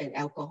caffeine and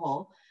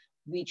alcohol,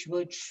 which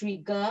will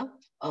trigger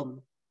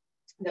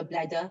the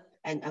bladder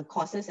and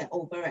causes an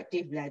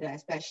overactive bladder,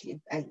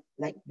 especially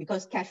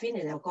because caffeine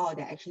and alcohol,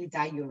 they're actually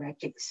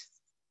diuretics.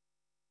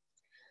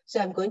 So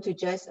I'm going to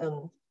just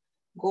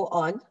go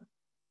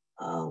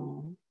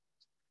on.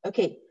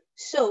 Okay,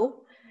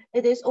 so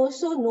it is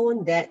also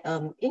known that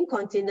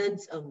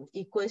incontinence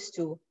equals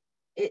to,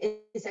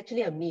 it is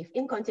actually a myth,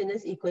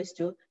 incontinence equals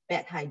to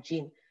bad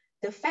hygiene.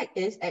 The fact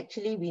is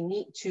actually we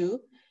need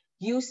to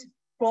use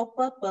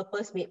proper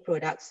purpose-made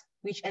products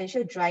which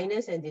ensure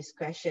dryness and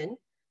discretion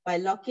by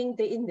locking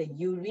in the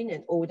urine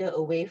and odor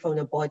away from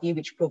the body,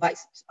 which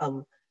provides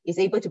is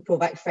able to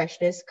provide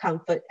freshness,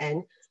 comfort,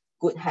 and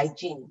good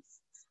hygiene.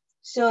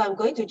 So I'm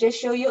going to just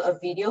show you a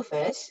video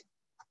first.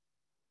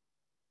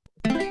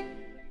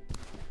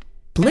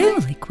 Blue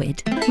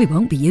liquid? We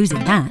won't be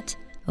using that.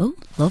 Oh,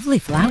 lovely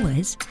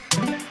flowers.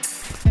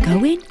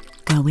 Go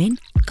in,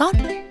 gone,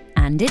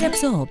 and it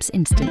absorbs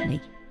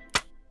instantly.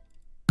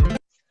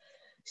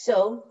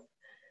 So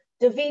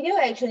the video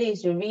actually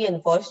is to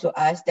reinforce to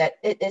us that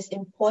it is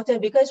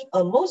important, because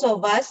most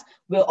of us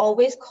will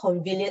always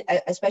convenient,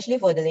 especially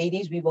for the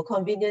ladies, we will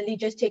conveniently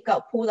just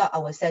pull out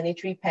our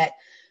sanitary pad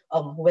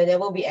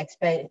whenever we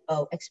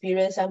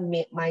experience some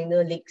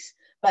minor leaks.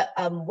 But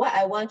what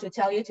I want to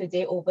tell you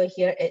today over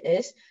here, it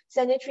is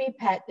sanitary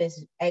pad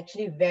is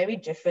actually very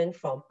different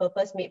from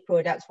purpose-made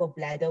products for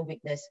bladder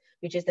weakness,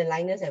 which is the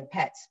liners and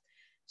pads.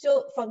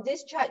 So from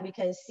this chart, we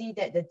can see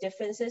that the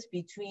differences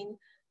between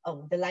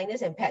the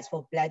liners and pads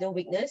for bladder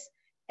weakness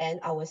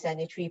and our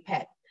sanitary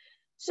pad.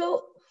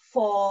 So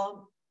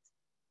for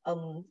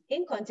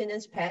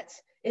incontinence pads,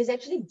 it's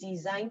actually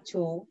designed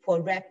to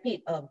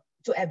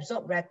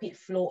absorb rapid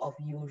flow of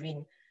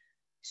urine.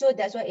 So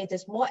that's why it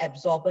is more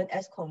absorbent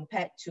as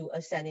compared to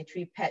a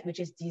sanitary pad, which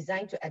is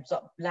designed to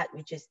absorb blood,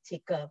 which is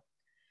thicker.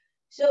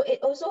 So it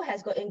also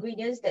has got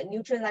ingredients that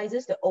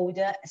neutralizes the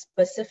odor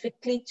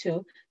specifically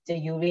to the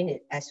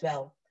urine as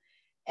well.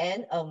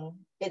 And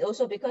it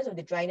also, because of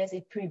the dryness,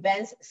 it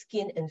prevents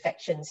skin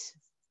infections.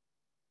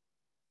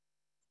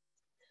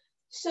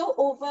 So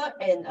over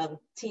in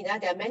China,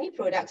 there are many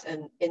products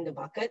in the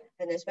market,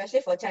 and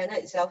especially for China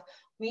itself,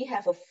 we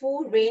have a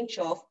full range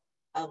of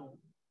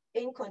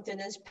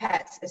incontinence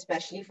pads,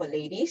 especially for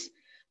ladies.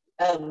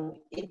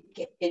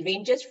 It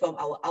ranges from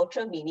our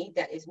Ultra Mini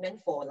that is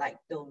meant for like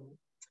the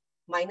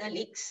minor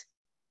leaks,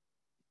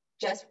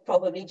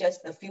 probably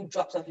just a few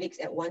drops of leaks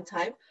at one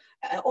time,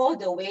 all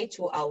the way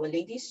to our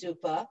Lady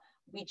Super,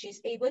 which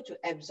is able to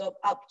absorb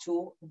up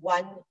to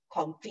one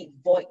complete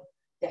void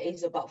that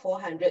is about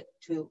 400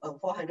 to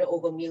 400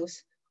 over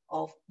mils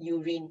of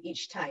urine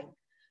each time.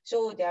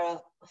 So there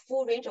are a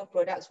full range of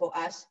products for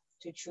us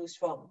to choose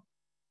from.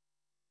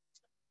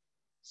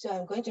 So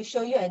I'm going to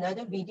show you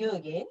another video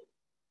again.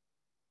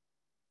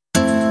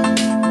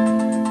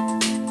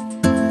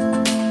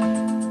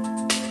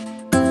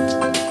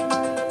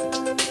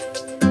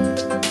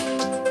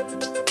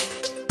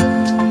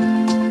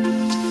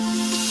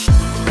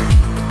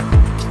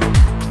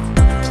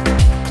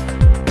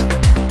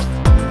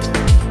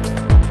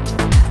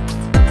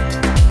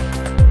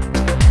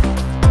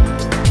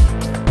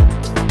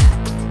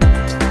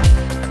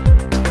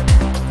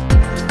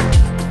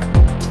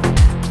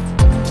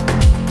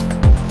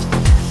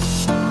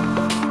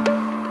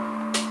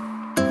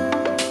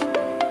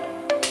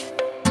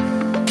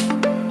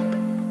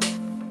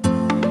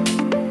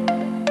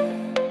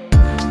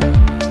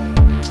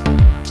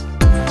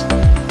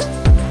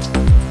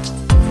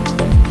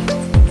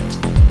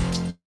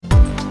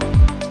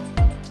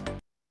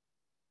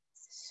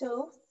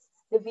 So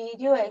the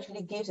video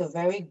actually gives a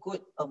very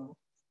good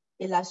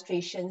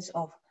illustrations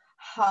of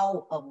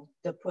how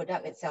the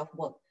product itself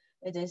works.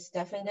 It is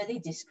definitely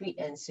discreet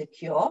and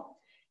secure,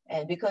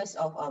 and because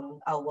of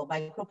our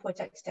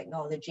microprotect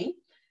technology,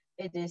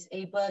 it is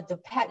able, the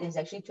pad is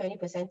actually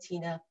 20%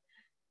 thinner,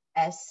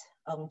 as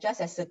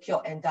just as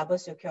secure and double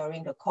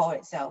securing the core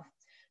itself.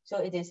 So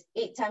it is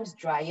 8 times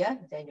drier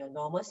than your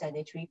normal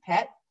sanitary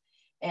pad.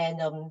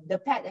 And the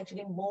pad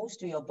actually molds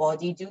to your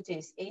body due to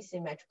its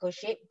asymmetrical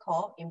shape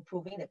core,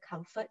 improving the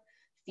comfort,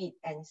 fit,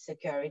 and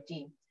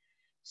security.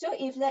 So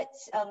if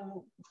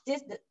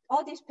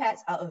all these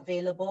pads are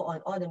available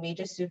on all the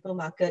major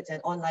supermarkets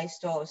and online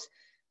stores.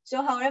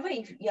 So however,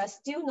 if you are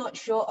still not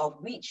sure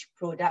of which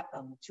product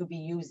to be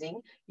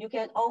using, you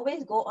can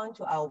always go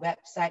onto our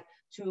website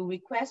to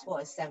request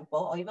for a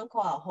sample, or even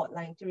call our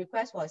hotline to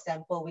request for a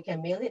sample. We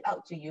can mail it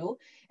out to you,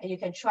 and you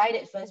can try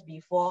it first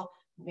before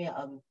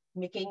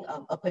making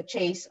a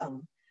purchase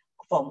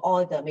from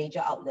all the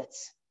major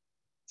outlets.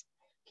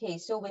 Okay,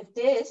 so with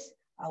this,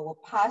 I will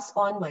pass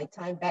on my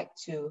time back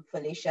to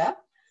Felicia,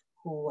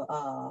 who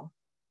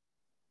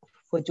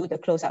will do the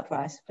close-up for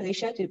us.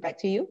 Felicia, back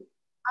to you.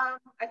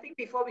 I think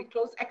before we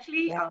close,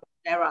 actually,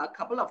 there are a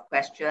couple of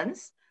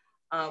questions.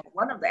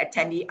 One of the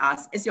attendees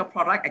asked, is your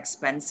product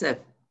expensive?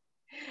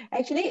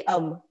 Actually,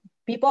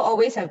 people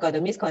always have got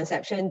a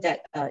misconception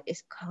that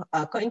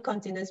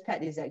incontinence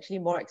pad is actually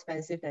more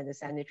expensive than the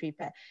sanitary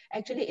pad.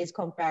 Actually, it's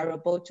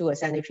comparable to a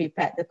sanitary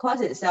pad. The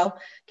cost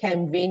itself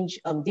can range,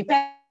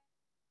 depending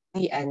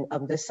and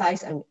the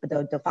size and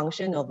the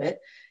function of it.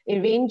 It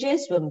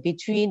ranges from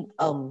between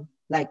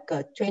like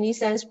 20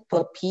 cents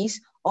per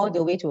piece all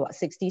the way to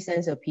 60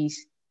 cents a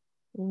piece.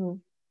 Mm-hmm.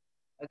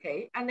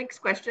 Okay, and next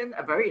question,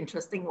 a very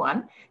interesting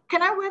one.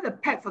 Can I wear the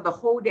pad for the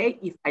whole day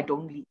if I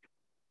don't leak?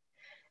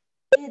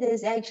 It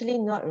is actually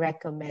not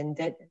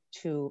recommended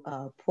to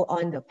put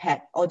on the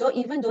pad. Although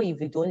even though if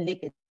you don't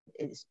leak,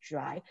 it's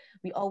dry,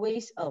 we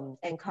always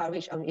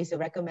encourage, it's a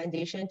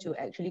recommendation to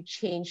actually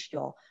change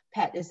your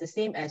pad. It's the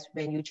same as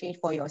when you change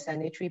for your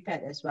sanitary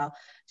pad as well,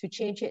 to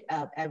change it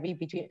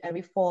between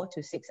every 4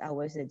 to 6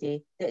 hours a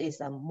day. That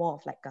is more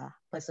of like a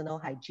personal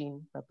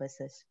hygiene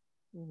purposes.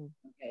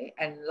 Okay,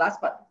 and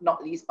last but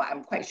not least, but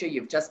I'm quite sure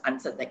you've just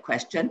answered that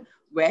question,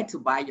 where to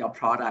buy your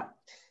product?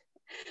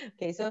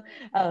 Okay, so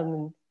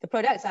the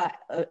products are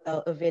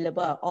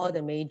available at all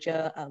the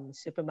major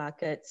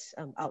supermarkets,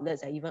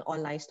 outlets, and even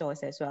online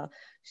stores as well.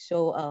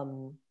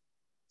 So,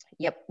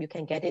 yep, you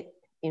can get it,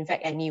 in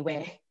fact,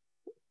 anywhere.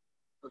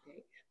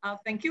 Okay,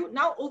 thank you.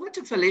 Now over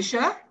to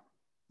Felicia.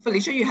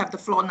 Felicia, you have the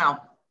floor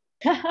now.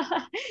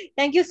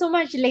 Thank you so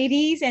much,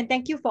 ladies, and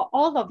thank you for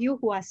all of you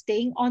who are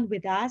staying on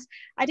with us.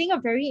 I think a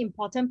very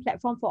important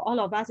platform for all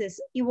of us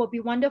is, it will be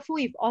wonderful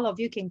if all of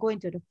you can go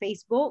into the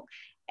Facebook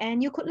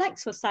and you could like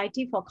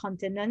Society for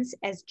Continence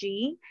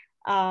SG.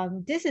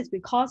 This is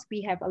because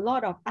we have a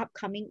lot of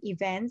upcoming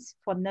events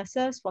for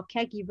nurses, for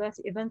caregivers,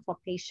 even for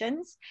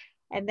patients.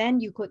 And then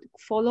you could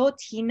follow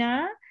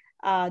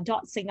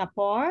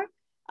Tina.Singapore.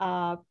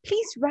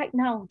 Please right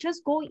now,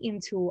 just go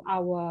into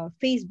our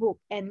Facebook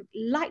and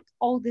like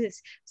all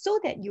this so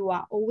that you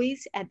are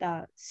always at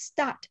the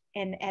start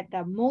and at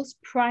the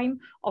most prime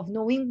of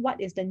knowing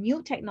what is the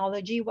new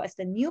technology, what's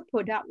the new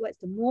product, what's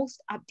the most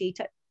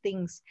updated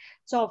things.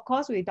 So of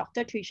course, with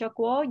Dr. Tricia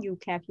Kuo, you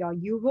have your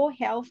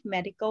Urohealth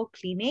Medical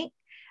Clinic.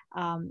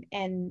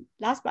 And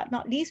last but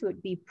not least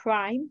would be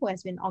Prime, who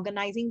has been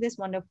organizing this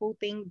wonderful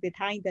thing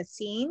behind the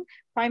scene.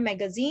 Prime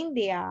Magazine,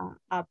 they are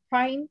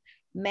Prime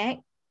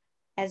Mag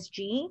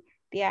SG.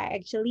 They are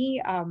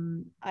actually a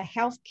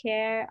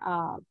healthcare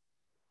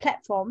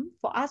platform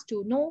for us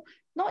to know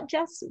not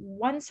just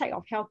one side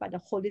of health, but the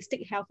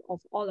holistic health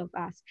of all of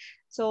us.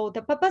 So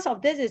the purpose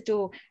of this is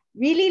to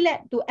really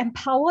to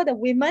empower the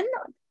women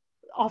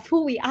of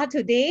who we are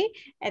today,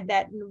 and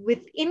that with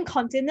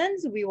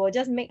incontinence, we will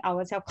just make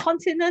ourselves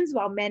continence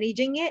while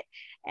managing it.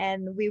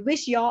 And we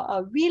wish you all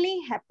a really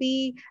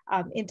happy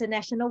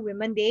International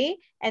Women's Day.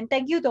 And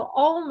thank you to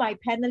all my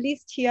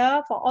panelists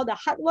here for all the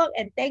hard work.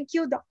 And thank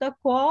you, Dr.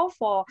 Kuo,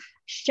 for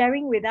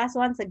sharing with us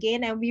once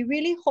again. And we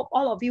really hope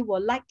all of you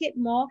will like it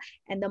more.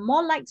 And the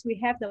more likes we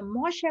have, the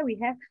more share we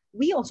have,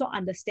 we also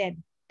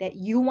understand that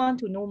you want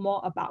to know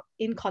more about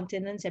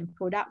incontinence and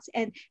products.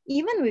 And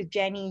even with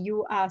Jenny,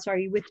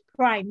 with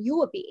Prime, you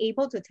will be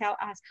able to tell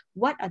us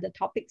what are the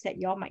topics that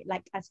you all might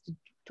like us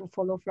to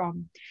follow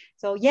from.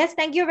 So yes,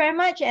 thank you very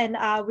much. And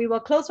we will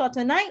close for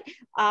tonight.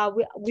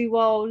 We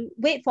will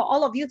wait for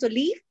all of you to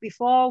leave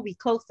before we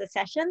close the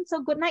session.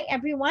 So good night,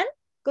 everyone.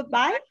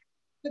 Goodbye.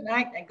 Good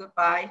night and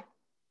goodbye.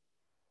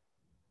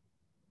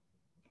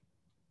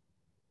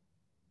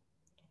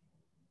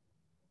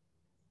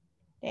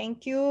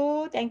 Thank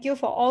you. Thank you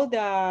for all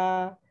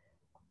the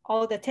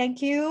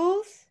thank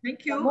yous.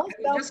 Thank you. You're most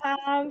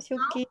welcome,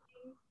 Shuki.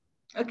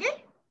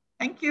 Okay.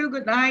 Thank you.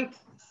 Good night.